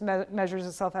between those measures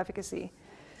of self-efficacy.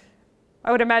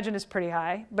 I would imagine it's pretty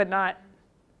high, but not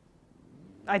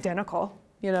identical.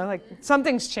 You know, like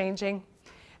something's changing.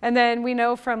 And then we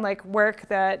know from like work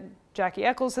that Jackie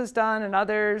Eccles has done and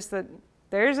others that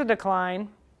there's a decline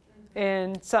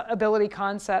in ability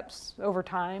concepts over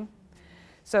time.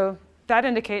 So that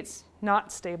indicates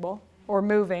not stable or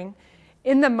moving.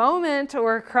 In the moment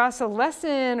or across a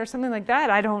lesson or something like that,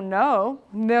 I don't know.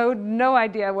 No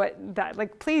idea what that,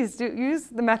 like, please do use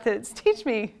the methods, teach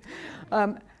me.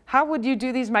 How would you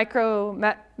do these micro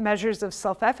measures of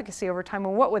self-efficacy over time,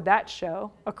 and what would that show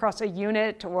across a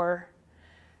unit? Or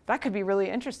that could be really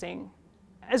interesting,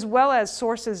 as well as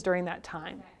sources during that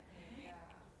time.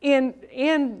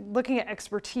 And looking at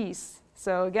expertise.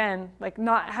 So again, like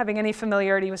not having any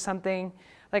familiarity with something.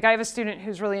 Like I have a student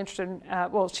who's really interested in,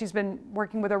 well, she's been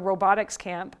working with a robotics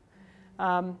camp.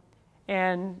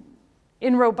 And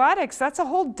in robotics, that's a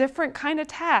whole different kind of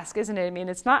task, isn't it? I mean,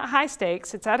 it's not high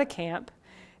stakes, it's at a camp.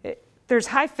 There's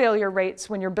high failure rates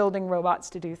when you're building robots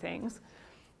to do things.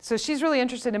 So she's really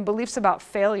interested in beliefs about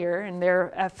failure and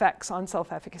their effects on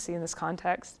self-efficacy in this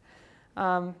context.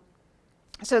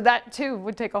 So that too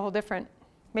would take a whole different,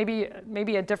 maybe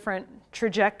a different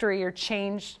trajectory or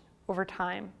change over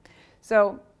time.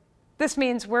 So this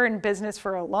means we're in business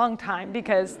for a long time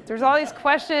because there's all these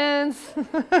questions.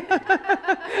 Isn't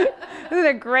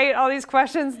it great, all these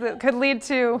questions that could lead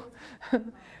to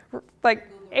like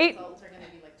 8. Results are going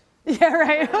to be like Yeah,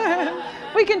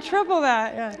 right. We can triple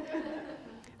that. Yeah.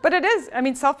 But it is. I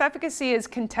mean, self-efficacy is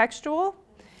contextual,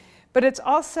 but it's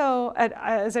also,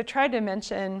 as I tried to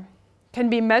mention, can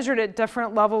be measured at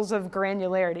different levels of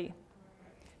granularity.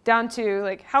 Down to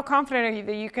like, how confident are you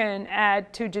that you can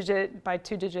add 2-digit by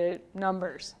 2-digit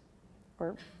numbers?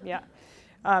 Or, yeah.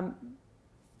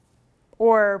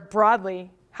 Or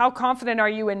broadly, how confident are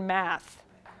you in math?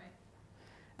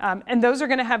 And those are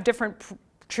going to have different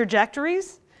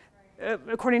trajectories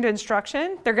according to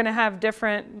instruction. They're going to have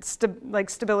different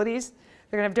stabilities.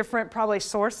 They're going to have different probably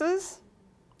sources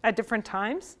at different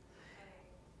times.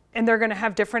 And they're going to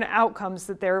have different outcomes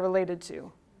that they're related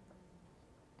to.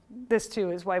 This,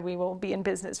 too, is why we will be in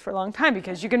business for a long time,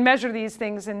 because you can measure these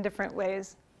things in different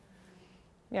ways.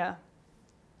 Yeah.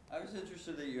 I was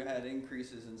interested that you had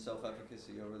increases in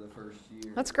self-efficacy over the first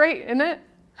year. That's great, isn't it?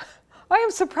 I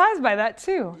am surprised by that,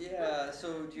 too. Yeah,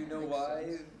 so do you know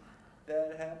why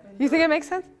that happened? You think it makes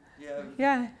sense? Yeah.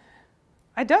 Yeah.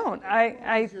 I don't.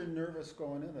 You're nervous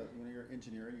going in it. When you're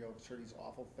engineering, you go through these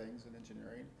awful things in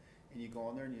engineering, and you go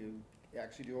in there and you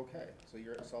actually do okay. So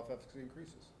your self-efficacy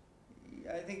increases.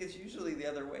 I think it's usually the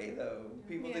other way, though.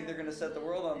 People think they're going to set the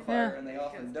world on fire, and they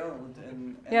often don't,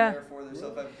 and therefore their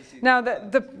self-efficacy. Now,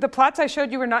 the plots I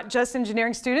showed you were not just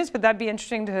engineering students, but that'd be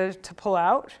interesting to pull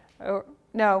out. Oh,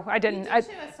 no, I didn't.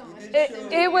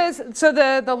 It was, so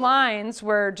the lines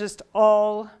were just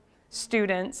all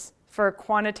students for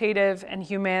quantitative and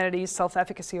humanities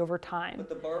self-efficacy over time.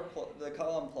 But the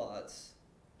column plots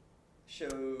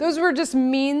show... Those were just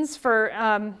means for...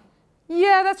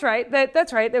 yeah, that's right.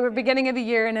 That's right. They were beginning of the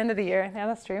year and end of the year. Yeah,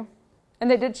 that's true. And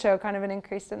they did show kind of an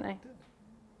increase, didn't they?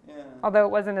 Yeah. Although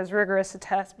it wasn't as rigorous a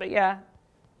test, but yeah.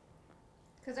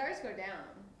 Because ours go down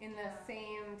in the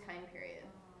same time period.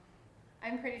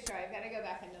 I'm pretty sure. I've got to go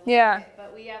back and look at it.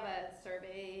 But we have a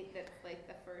survey that's like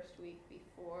the first week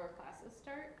before classes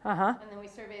start. Uh-huh. And then we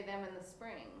survey them in the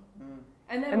spring. Mm.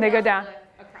 And then they go down.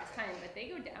 Across time, but they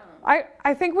go down.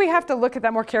 I think we have to look at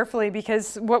that more carefully,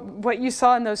 because what you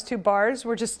saw in those two bars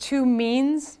were just two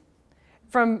means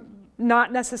from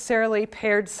not necessarily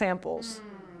paired samples.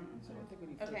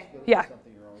 Okay. Yeah.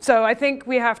 So I think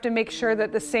we have to make sure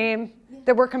that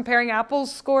that we're comparing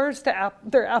apples scores to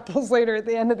their apples later at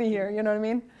the end of the year. You know what I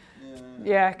mean?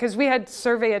 Yeah, because we had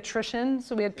survey attrition.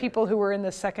 So we had people who were in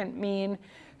the second mean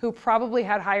who probably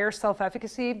had higher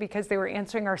self-efficacy because they were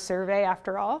answering our survey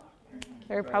after all.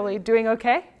 They were probably doing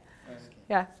okay.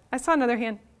 Yeah, I saw another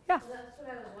hand. Yeah. Well, that's what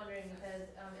I was wondering, because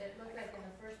it looked like in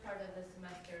the first part of the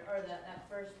semester, or that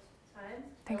first time,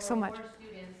 Thanks there so were much. more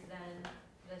students than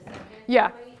the second Yeah,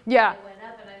 point. yeah. It went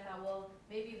up, and I thought, well,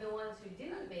 maybe the ones who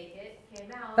didn't make it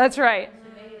came out. That's right.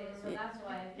 And made it, so that's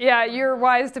why. Yeah, you're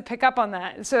wise to pick up on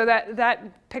that. So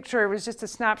that picture was just a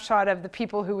snapshot of the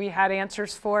people who we had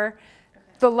answers for.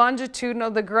 The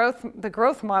longitudinal, the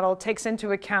growth model takes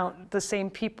into account the same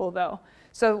people, though.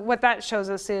 So what that shows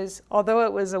us is, although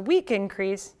it was a weak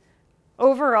increase,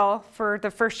 overall for the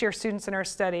first year students in our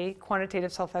study,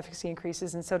 quantitative self-efficacy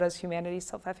increases, and so does humanities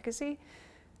self-efficacy.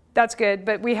 That's good,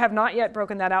 but we have not yet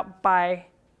broken that out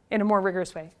in a more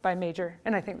rigorous way by major,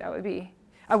 and I think that would be,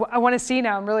 I want to see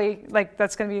now. I'm really,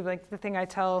 that's going to be the thing I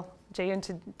tell Jayan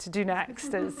to do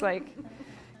next, is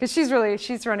because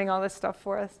she's running all this stuff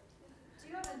for us. Do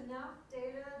you have enough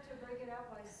data to break it out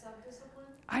by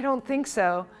subdiscipline? I don't think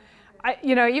so. As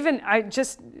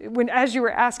you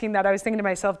were asking that, I was thinking to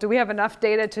myself, do we have enough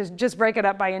data to just break it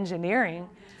up by engineering?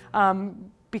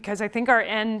 Because I think our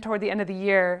end toward the end of the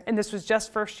year, and this was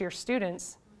just first year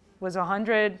students, was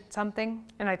 100 something,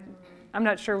 and I'm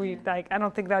not sure I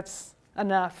don't think that's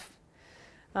enough.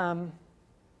 Yeah,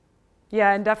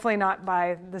 and definitely not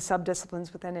by the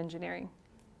subdisciplines within engineering.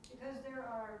 Because there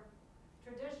are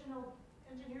traditional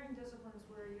engineering disciplines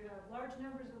where you have large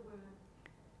numbers of women,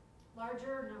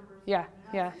 larger numbers. Yeah,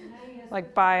 yeah.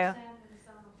 Like 50% bio. in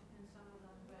some of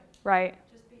them, but Right.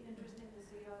 just be interesting to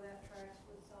see how that tracks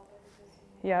with self-efficacy.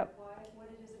 Yep. What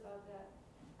it is about that.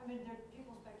 I mean,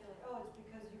 people speculate, oh, it's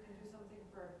because you can do something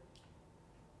for,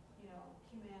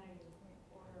 humanity,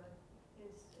 or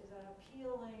is that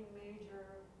appealing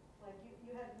major, like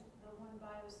you had the one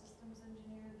biosystems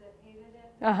engineer that hated it.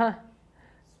 Uh-huh.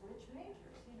 Switch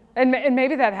majors, And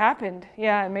maybe that happened.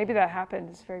 Yeah, maybe that happened.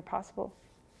 It's very possible.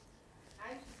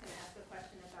 I was just going to ask a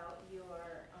question about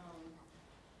your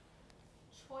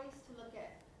choice to look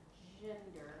at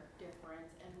gender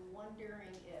difference, and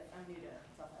wondering if, I'm new to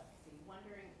self-efficacy,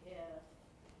 wondering if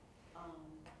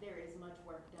there is much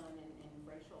work done in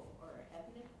racial or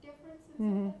ethnic difference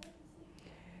in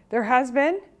self-efficacy. There has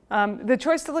been. The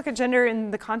choice to look at gender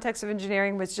in the context of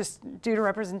engineering was just due to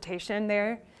representation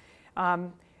there.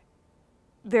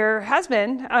 there has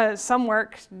been some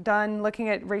work done looking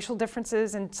at racial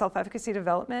differences in self-efficacy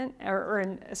development, or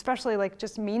in especially like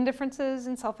just mean differences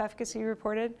in self-efficacy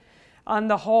reported. On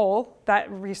the whole,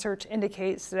 that research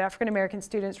indicates that African American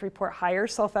students report higher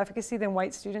self-efficacy than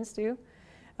white students do.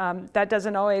 That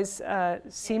doesn't always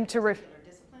seem to.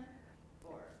 Discipline,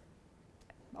 or?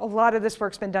 A lot of this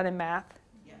work's been done in math.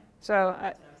 Yeah. So,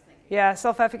 That's what I was thinking. yeah,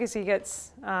 self-efficacy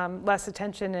gets less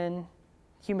attention in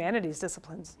humanities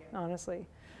disciplines, honestly.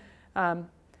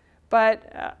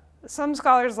 But some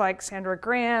scholars like Sandra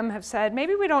Graham have said,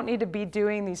 maybe we don't need to be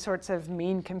doing these sorts of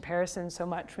mean comparisons so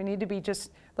much. We need to be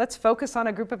just, let's focus on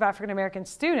a group of African American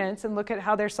students and look at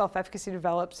how their self-efficacy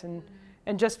develops and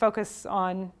just focus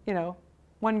on, you know,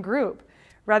 one group,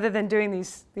 rather than doing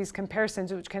these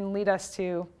comparisons, which can lead us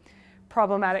to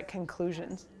problematic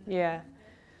conclusions. Yeah.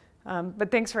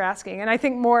 But thanks for asking. And I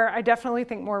definitely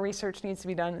think more research needs to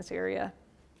be done in this area.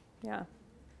 Yeah.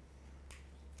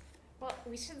 Well,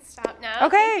 we should stop now.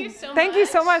 Okay. Thank you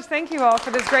so much. Thank you all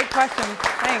for this great question.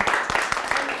 Thanks.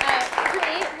 And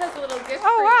Create has a little gift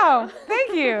Oh, for wow. you.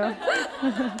 Thank you.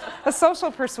 A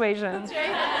social persuasion. That's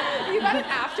right. You got it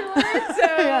afterwards, so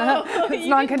Yeah. It's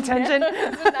non-contingent.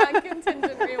 It's a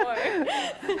non-contingent reward.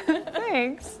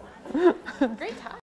 Thanks. Great talk.